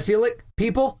pedophilic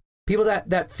people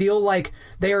that feel like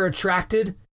they are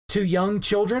attracted to young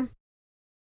children?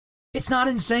 It's not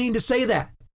insane to say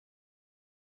that.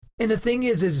 And the thing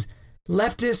is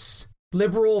leftists,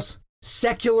 liberals,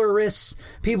 secularists,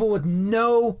 people with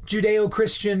no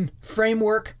Judeo-Christian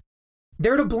framework,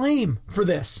 they're to blame for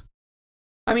this.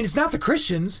 I mean, it's not the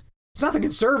Christians, it's not the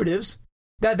conservatives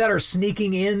that are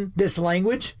sneaking in this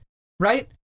language, right?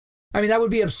 I mean, that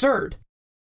would be absurd.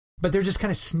 But they're just kind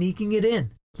of sneaking it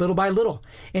in little by little.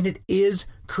 And it is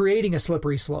creating a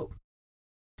slippery slope.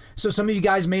 So some of you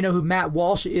guys may know who Matt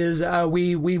Walsh is.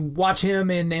 We watch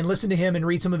him and listen to him and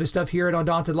read some of his stuff here at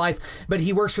Undaunted Life. But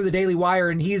he works for the Daily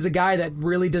Wire, and he's a guy that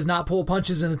really does not pull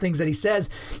punches in the things that he says.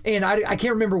 And I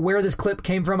can't remember where this clip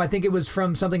came from. I think it was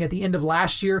from something at the end of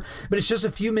last year. But it's just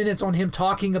a few minutes on him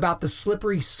talking about the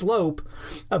slippery slope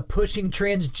of pushing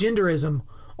transgenderism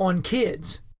on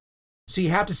kids. So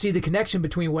you have to see the connection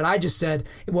between what I just said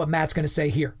and what Matt's going to say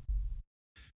here.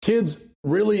 Kids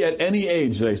really at any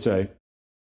age, they say,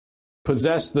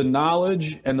 possess the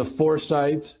knowledge and the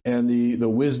foresight and the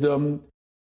wisdom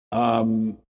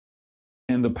and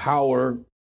the power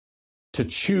to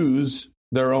choose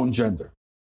their own gender.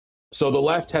 So the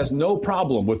left has no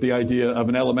problem with the idea of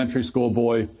an elementary school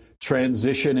boy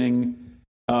transitioning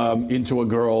into a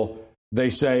girl.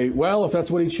 They say, well, if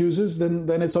that's what he chooses,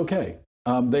 then it's okay.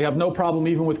 They have no problem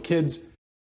even with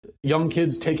young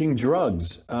kids taking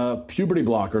drugs, puberty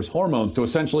blockers, hormones to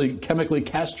essentially chemically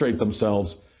castrate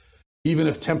themselves, even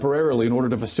if temporarily, in order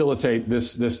to facilitate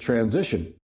this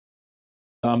transition.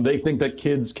 They think that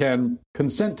kids can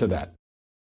consent to that.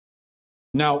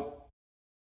 Now,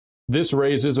 this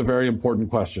raises a very important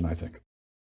question, I think.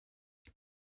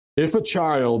 If a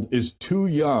child is too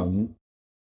young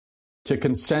to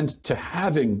consent to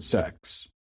having sex,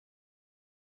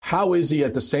 how is he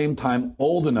at the same time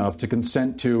old enough to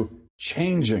consent to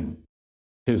changing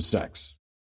his sex?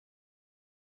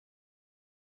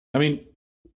 I mean,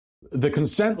 the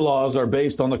consent laws are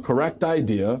based on the correct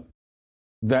idea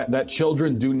that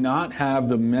children do not have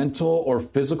the mental or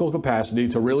physical capacity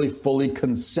to really fully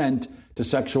consent to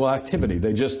sexual activity.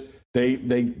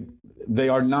 They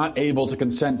are not able to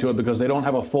consent to it because they don't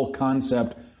have a full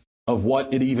concept of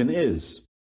what it even is.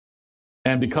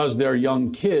 And because they're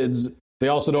young kids, they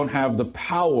also don't have the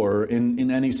power in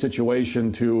any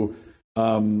situation to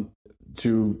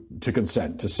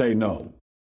consent, to say no.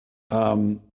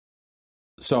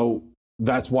 So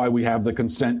that's why we have the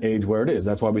consent age where it is.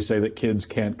 That's why we say that kids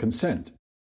can't consent.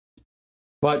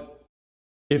 But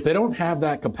if they don't have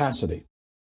that capacity,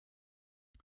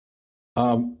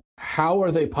 how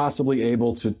are they possibly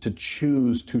able to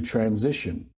choose to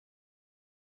transition?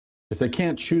 If they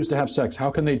can't choose to have sex,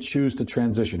 how can they choose to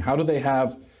transition? How do they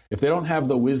have, if they don't have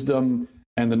the wisdom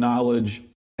and the knowledge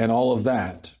and all of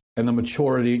that, and the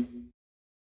maturity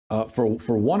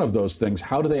for one of those things,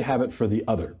 how do they have it for the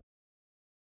other?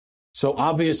 So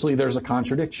obviously there's a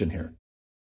contradiction here.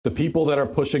 The people that are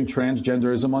pushing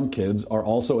transgenderism on kids are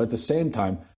also at the same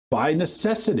time, by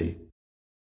necessity,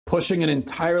 pushing an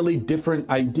entirely different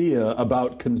idea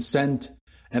about consent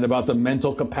and about the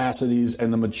mental capacities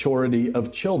and the maturity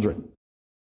of children.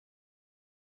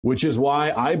 Which is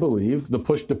why I believe the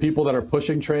people that are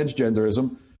pushing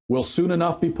transgenderism will soon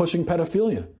enough be pushing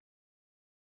pedophilia.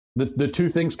 The two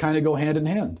things kind of go hand in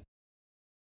hand.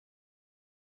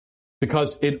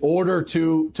 Because in order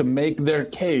to make their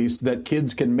case that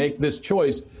kids can make this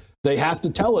choice, they have to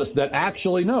tell us that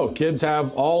actually, no, kids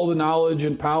have all the knowledge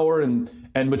and power and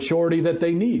maturity that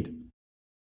they need.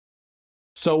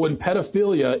 So when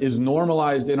pedophilia is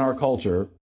normalized in our culture,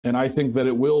 and I think that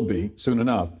it will be soon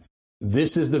enough,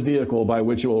 this is the vehicle by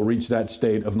which it will reach that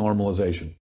state of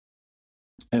normalization.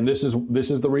 And this is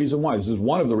the reason why. This is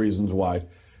one of the reasons why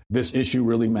this issue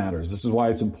really matters. This is why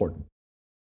it's important.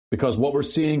 Because what we're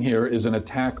seeing here is an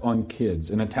attack on kids,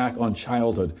 an attack on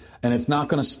childhood. And it's not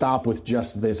going to stop with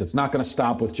just this. It's not going to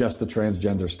stop with just the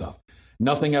transgender stuff.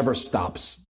 Nothing ever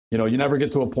stops. You know, you never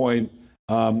get to a point,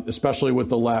 especially with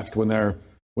the left, when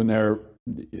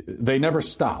they never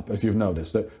stop, if you've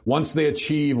noticed. That once they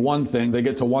achieve one thing, they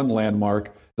get to one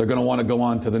landmark, they're going to want to go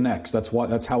on to the next.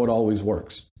 That's how it always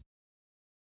works.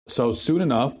 So soon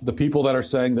enough, the people that are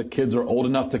saying that kids are old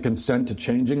enough to consent to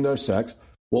changing their sex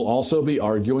will also be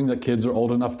arguing that kids are old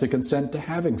enough to consent to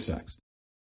having sex.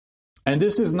 And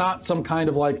this is not some kind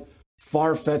of like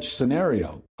far-fetched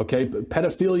scenario, okay?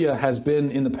 Pedophilia has been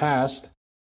in the past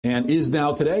and is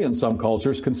now today in some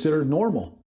cultures considered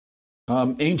normal.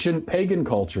 Ancient pagan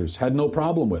cultures had no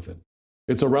problem with it.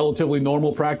 It's a relatively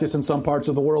normal practice in some parts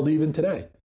of the world even today.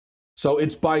 So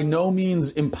it's by no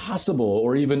means impossible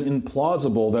or even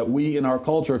implausible that we in our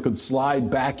culture could slide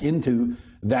back into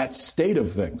that state of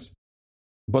things.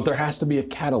 But there has to be a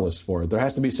catalyst for it. There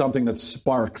has to be something that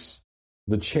sparks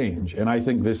the change. And I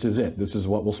think this is it. This is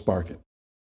what will spark it.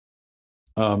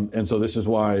 And so this is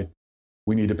why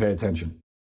we need to pay attention.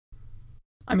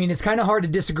 I mean, it's kind of hard to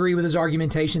disagree with his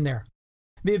argumentation there.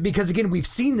 Because, again, we've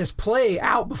seen this play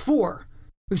out before.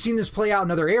 We've seen this play out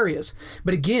in other areas.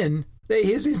 But, again,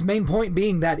 his main point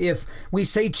being that if we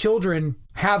say children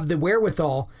have the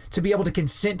wherewithal to be able to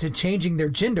consent to changing their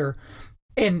gender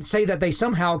and say that they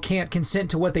somehow can't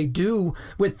consent to what they do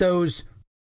with those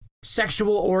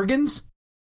sexual organs,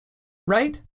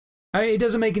 right? I mean, it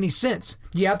doesn't make any sense.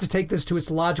 You have to take this to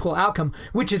its logical outcome,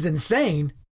 which is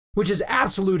insane, which is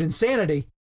absolute insanity.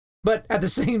 But at the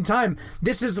same time,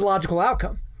 this is the logical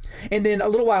outcome. And then a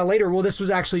little while later, well, this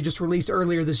was actually just released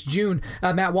earlier this June,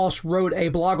 Matt Walsh wrote a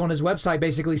blog on his website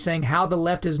basically saying how the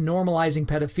left is normalizing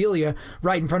pedophilia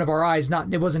right in front of our eyes.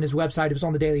 It wasn't his website, it was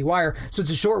on the Daily Wire. So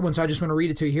it's a short one, so I just want to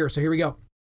read it to you here. So here we go.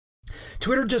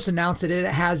 Twitter just announced that it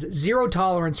has zero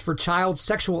tolerance for child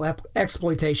sexual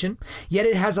exploitation, yet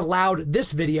it has allowed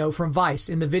this video from Vice.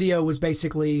 And the video was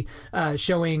basically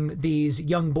showing these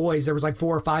young boys. There was like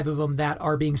 4 or 5 of them that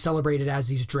are being celebrated as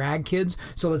these drag kids.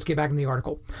 So let's get back in the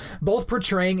article. Both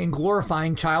portraying and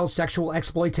glorifying child sexual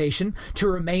exploitation to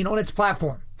remain on its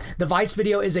platform. The Vice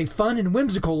video is a fun and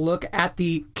whimsical look at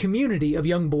the community of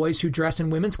young boys who dress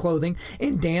in women's clothing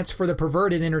and dance for the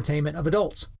perverted entertainment of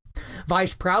adults.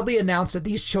 Vice proudly announced that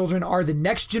these children are the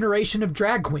next generation of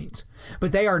drag queens,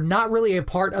 but they are not really a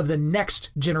part of the next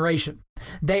generation.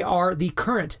 They are the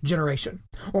current generation,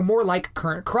 or more like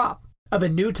current crop, of a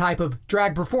new type of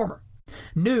drag performer.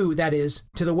 New, that is,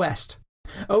 to the West.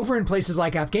 Over in places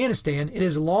like Afghanistan, it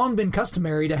has long been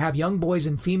customary to have young boys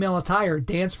in female attire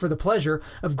dance for the pleasure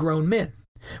of grown men.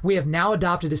 We have now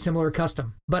adopted a similar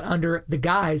custom, but under the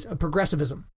guise of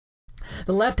progressivism.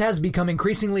 The left has become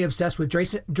increasingly obsessed with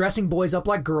dressing boys up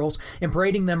like girls and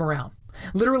parading them around.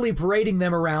 Literally parading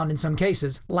them around in some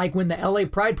cases, like when the LA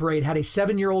Pride Parade had a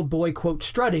 7-year-old boy, quote,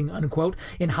 strutting, unquote,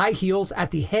 in high heels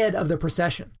at the head of the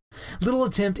procession. Little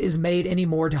attempt is made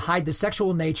anymore to hide the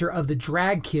sexual nature of the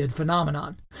drag kid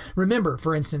phenomenon. Remember,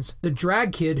 for instance, the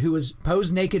drag kid who was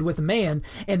posed naked with a man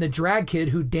and the drag kid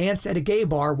who danced at a gay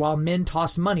bar while men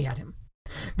tossed money at him.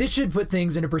 This should put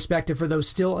things into perspective for those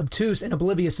still obtuse and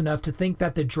oblivious enough to think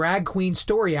that the drag queen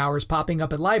story hours popping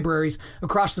up at libraries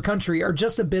across the country are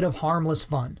just a bit of harmless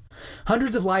fun.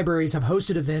 Hundreds of libraries have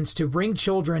hosted events to bring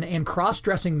children and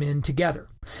cross-dressing men together.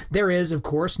 There is, of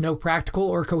course, no practical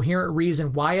or coherent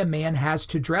reason why a man has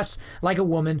to dress like a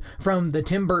woman from the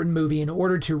Tim Burton movie in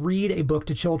order to read a book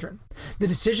to children. The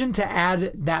decision to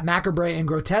add that macabre and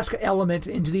grotesque element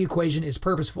into the equation is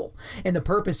purposeful, and the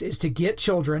purpose is to get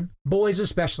children, boys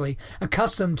especially,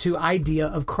 accustomed to the idea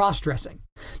of cross-dressing.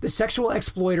 The sexual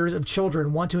exploiters of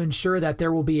children want to ensure that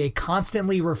there will be a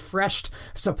constantly refreshed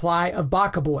supply of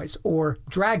baka boys, or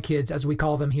drag kids as we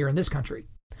call them here in this country.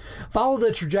 Follow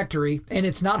the trajectory, and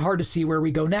it's not hard to see where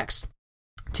we go next.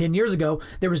 10 years ago,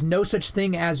 there was no such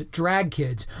thing as drag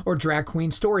kids or drag queen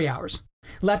story hours.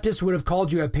 Leftists would have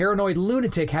called you a paranoid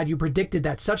lunatic had you predicted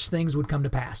that such things would come to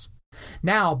pass.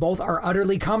 Now, both are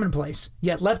utterly commonplace,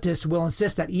 yet leftists will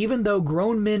insist that even though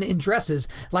grown men in dresses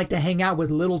like to hang out with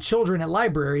little children at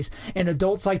libraries and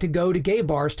adults like to go to gay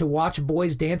bars to watch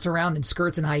boys dance around in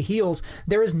skirts and high heels,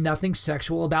 there is nothing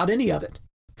sexual about any of it.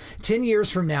 10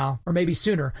 years from now, or maybe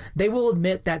sooner, they will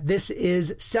admit that this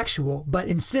is sexual, but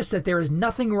insist that there is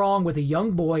nothing wrong with a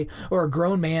young boy or a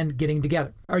grown man getting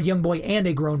together, or a young boy and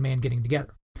a grown man getting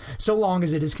together, so long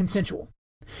as it is consensual.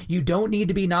 You don't need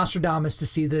to be Nostradamus to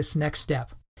see this next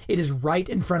step. It is right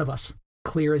in front of us,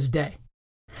 clear as day.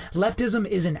 Leftism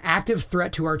is an active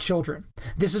threat to our children.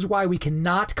 This is why we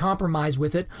cannot compromise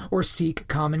with it or seek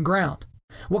common ground.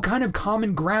 What kind of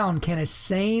common ground can a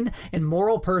sane and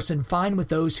moral person find with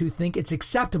those who think it's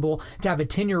acceptable to have a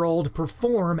 10-year-old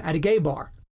perform at a gay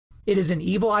bar? It is an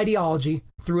evil ideology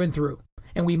through and through,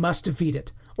 and we must defeat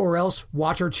it, or else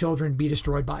watch our children be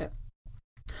destroyed by it.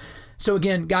 So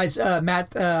again, guys,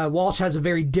 Matt Walsh has a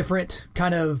very different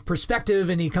kind of perspective,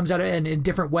 and he comes at it in a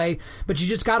different way, but you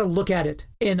just got to look at it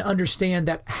and understand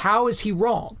that how is he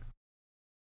wrong?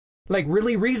 Like,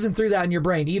 really reason through that in your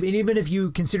brain. Even if you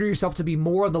consider yourself to be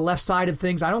more on the left side of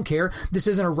things, I don't care. This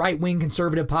isn't a right-wing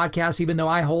conservative podcast, even though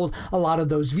I hold a lot of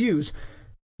those views.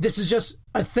 This is just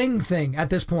a thing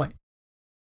at this point.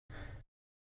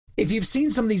 If you've seen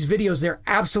some of these videos, they're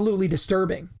absolutely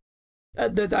disturbing.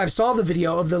 I saw the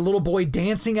video of the little boy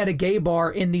dancing at a gay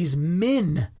bar and these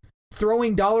men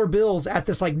throwing dollar bills at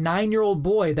this like 9-year-old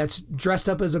boy that's dressed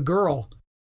up as a girl.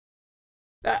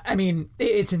 I mean,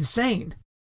 it's insane.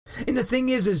 And the thing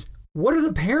is what are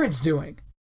the parents doing?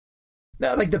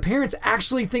 Like, the parents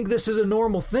actually think this is a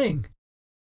normal thing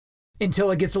until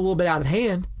it gets a little bit out of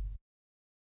hand.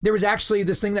 There was actually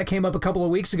this thing that came up a couple of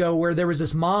weeks ago where there was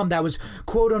this mom that was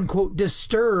quote unquote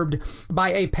disturbed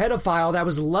by a pedophile that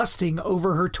was lusting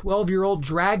over her 12-year-old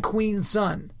drag queen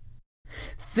son.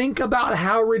 Think about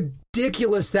how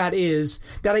ridiculous that is,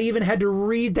 that I even had to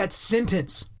read that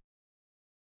sentence.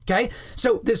 Okay,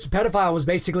 so this pedophile was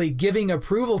basically giving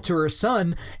approval to her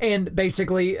son, and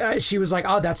basically she was like,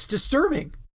 oh, that's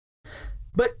disturbing.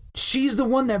 But she's the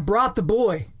one that brought the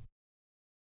boy.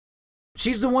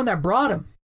 She's the one that brought him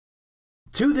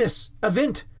to this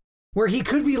event where he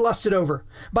could be lusted over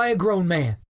by a grown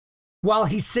man while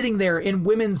he's sitting there in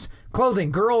women's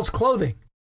clothing, girls' clothing,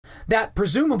 that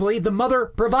presumably the mother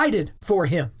provided for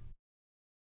him.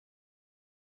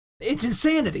 It's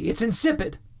insanity. It's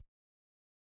insipid.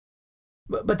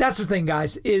 But that's the thing,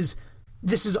 guys, is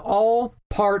this is all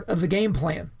part of the game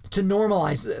plan to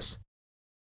normalize this.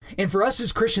 And for us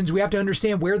as Christians, we have to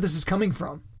understand where this is coming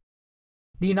from.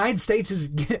 The United States is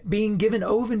being given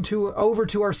over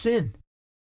to our sin.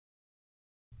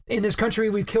 In this country,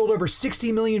 we've killed over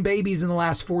 60 million babies in the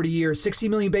last 40 years, 60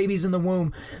 million babies in the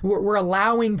womb. We're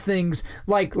allowing things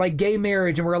like gay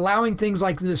marriage, and we're allowing things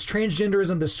like this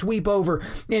transgenderism to sweep over.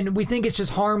 And we think it's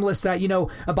just harmless that,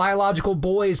 a biological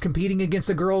boy is competing against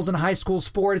the girls in a high school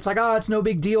sport. It's like, it's no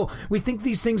big deal. We think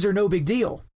these things are no big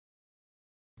deal.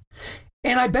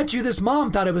 And I bet you this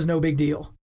mom thought it was no big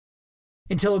deal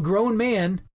until a grown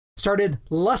man started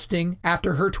lusting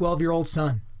after her 12-year-old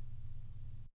son.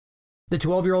 The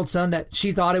 12-year-old son that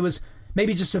she thought it was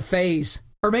maybe just a phase,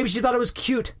 or maybe she thought it was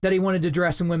cute that he wanted to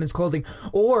dress in women's clothing.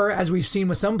 Or, as we've seen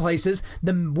with some places,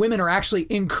 the women are actually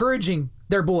encouraging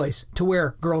their boys to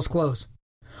wear girls' clothes,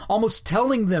 almost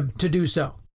telling them to do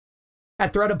so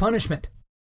at threat of punishment.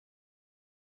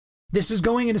 This is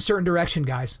going in a certain direction,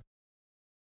 guys.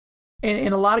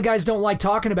 And a lot of guys don't like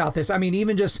talking about this. I mean,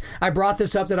 even just, I brought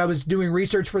this up that I was doing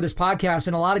research for this podcast,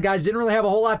 and a lot of guys didn't really have a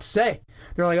whole lot to say.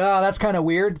 They're like, oh, that's kind of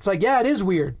weird. It's like, yeah, it is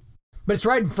weird, but it's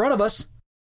right in front of us.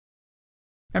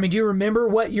 I mean, do you remember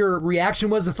what your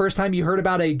reaction was the first time you heard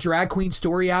about a drag queen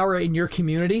story hour in your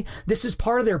community? This is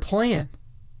part of their plan.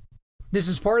 This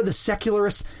is part of the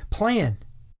secularist plan.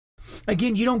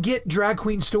 Again, you don't get drag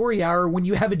queen story hour when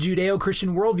you have a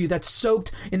Judeo-Christian worldview that's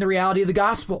soaked in the reality of the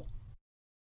gospel.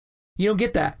 You don't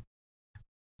get that.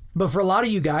 But for a lot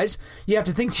of you guys, you have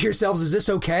to think to yourselves, is this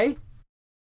okay?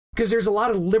 Because there's a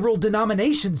lot of liberal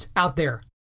denominations out there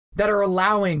that are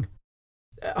allowing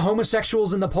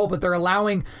homosexuals in the pulpit. They're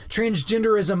allowing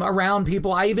transgenderism around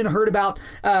people. I even heard about,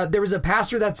 there was a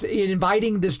pastor that's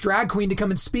inviting this drag queen to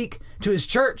come and speak to his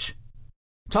church.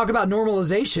 Talk about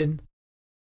normalization.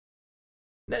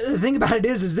 The thing about it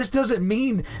is this doesn't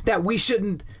mean that we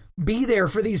shouldn't be there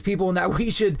for these people and that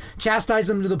we should chastise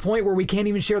them to the point where we can't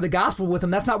even share the gospel with them.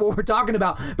 That's not what we're talking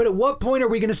about. But at what point are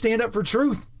we going to stand up for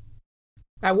truth?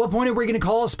 At what point are we going to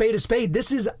call a spade a spade?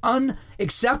 This is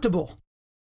unacceptable.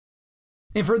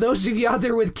 And for those of you out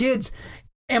there with kids,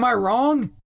 am I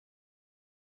wrong?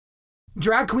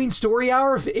 Drag Queen Story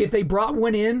Hour, if they brought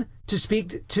one in to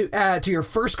speak to your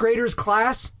first graders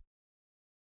class,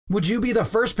 would you be the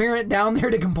first parent down there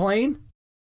to complain?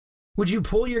 Would you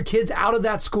pull your kids out of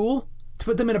that school to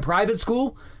put them in a private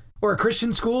school or a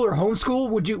Christian school or homeschool?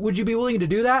 Would you be willing to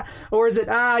do that? Or is it,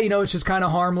 it's just kind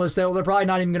of harmless. They're probably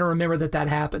not even going to remember that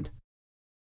happened.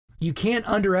 You can't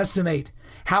underestimate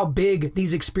how big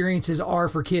these experiences are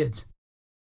for kids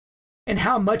and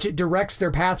how much it directs their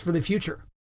path for the future.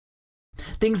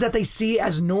 Things that they see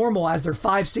as normal as they're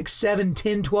 5, 6, 7,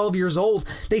 10, 12 years old,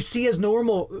 they see as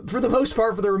normal for the most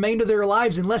part for the remainder of their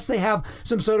lives, unless they have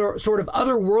some sort of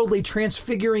otherworldly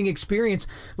transfiguring experience,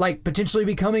 like potentially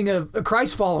becoming a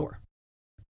Christ follower.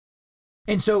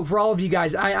 And so for all of you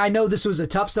guys, I know this was a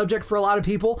tough subject for a lot of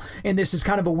people, and this is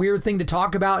kind of a weird thing to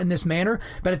talk about in this manner,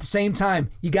 but at the same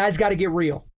time, you guys got to get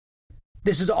real.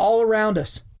 This is all around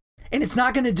us, and it's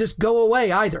not going to just go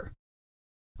away either.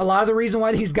 A lot of the reason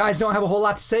why these guys don't have a whole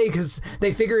lot to say, because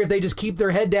they figure if they just keep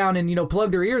their head down and,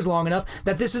 plug their ears long enough,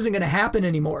 that this isn't going to happen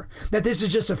anymore, that this is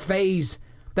just a phase,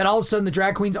 that all of a sudden the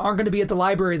drag queens aren't going to be at the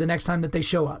library the next time that they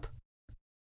show up.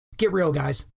 Get real,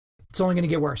 guys. It's only going to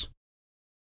get worse.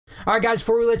 All right, guys,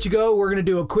 before we let you go, we're going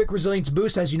to do a quick resilience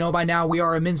boost. As you know by now, we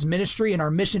are a men's ministry, and our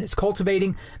mission is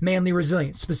cultivating manly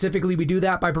resilience. Specifically, we do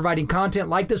that by providing content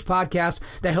like this podcast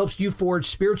that helps you forge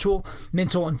spiritual,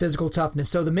 mental, and physical toughness.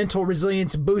 So the mental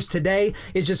resilience boost today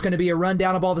is just going to be a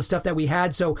rundown of all the stuff that we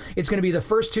had. So it's going to be the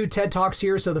first 2 TED Talks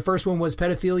here. So the first one was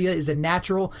pedophilia is a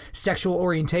natural sexual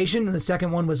orientation, and the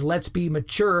second one was let's be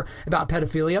mature about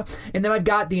pedophilia. And then I've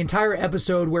got the entire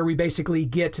episode where we basically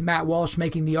get Matt Walsh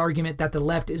making the argument that the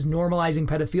left is normalizing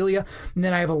pedophilia. And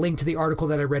then I have a link to the article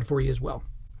that I read for you as well.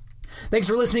 Thanks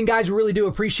for listening, guys. We really do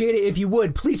appreciate it. If you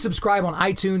would, please subscribe on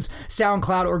iTunes,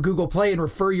 SoundCloud, or Google Play and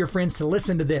refer your friends to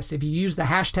listen to this. If you use the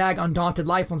hashtag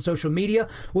UndauntedLife on social media,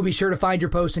 we'll be sure to find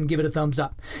your post and give it a thumbs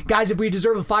up. Guys, if we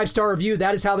deserve a 5-star review,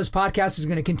 that is how this podcast is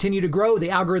going to continue to grow. The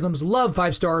algorithms love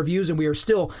 5-star reviews, and we are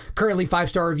still currently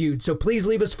 5-star reviewed. So please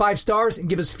leave us 5 stars and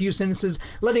give us a few sentences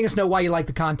letting us know why you like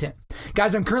the content.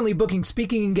 Guys, I'm currently booking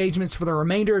speaking engagements for the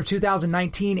remainder of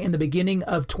 2019 and the beginning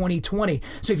of 2020.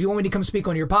 So if you want me to come speak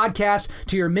on your podcast,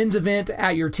 to your men's event,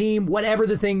 at your team, whatever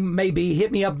the thing may be,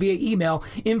 hit me up via email,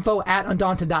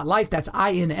 info@undaunted.life. That's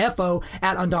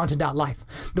info@undaunted.life.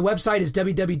 The website is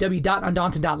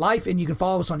www.undaunted.life, and you can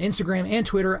follow us on Instagram and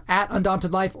Twitter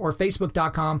 @UndauntedLife or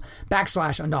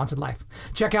Facebook.com/UndauntedLife.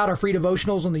 Check out our free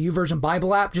devotionals on the YouVersion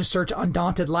Bible app. Just search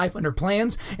Undaunted Life under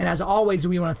plans. And as always,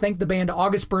 we want to thank the band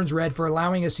August Burns Red for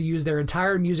allowing us to use their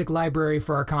entire music library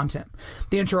for our content.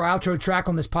 The intro-outro track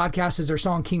on this podcast is their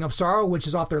song King of Sorrow, which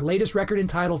is off their latest record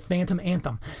entitled Phantom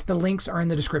Anthem. The links are in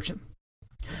the description.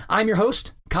 I'm your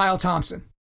host, Kyle Thompson.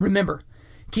 Remember,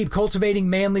 keep cultivating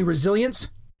manly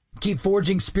resilience, keep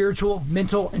forging spiritual,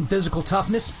 mental, and physical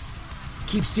toughness,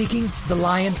 keep seeking the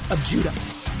Lion of Judah.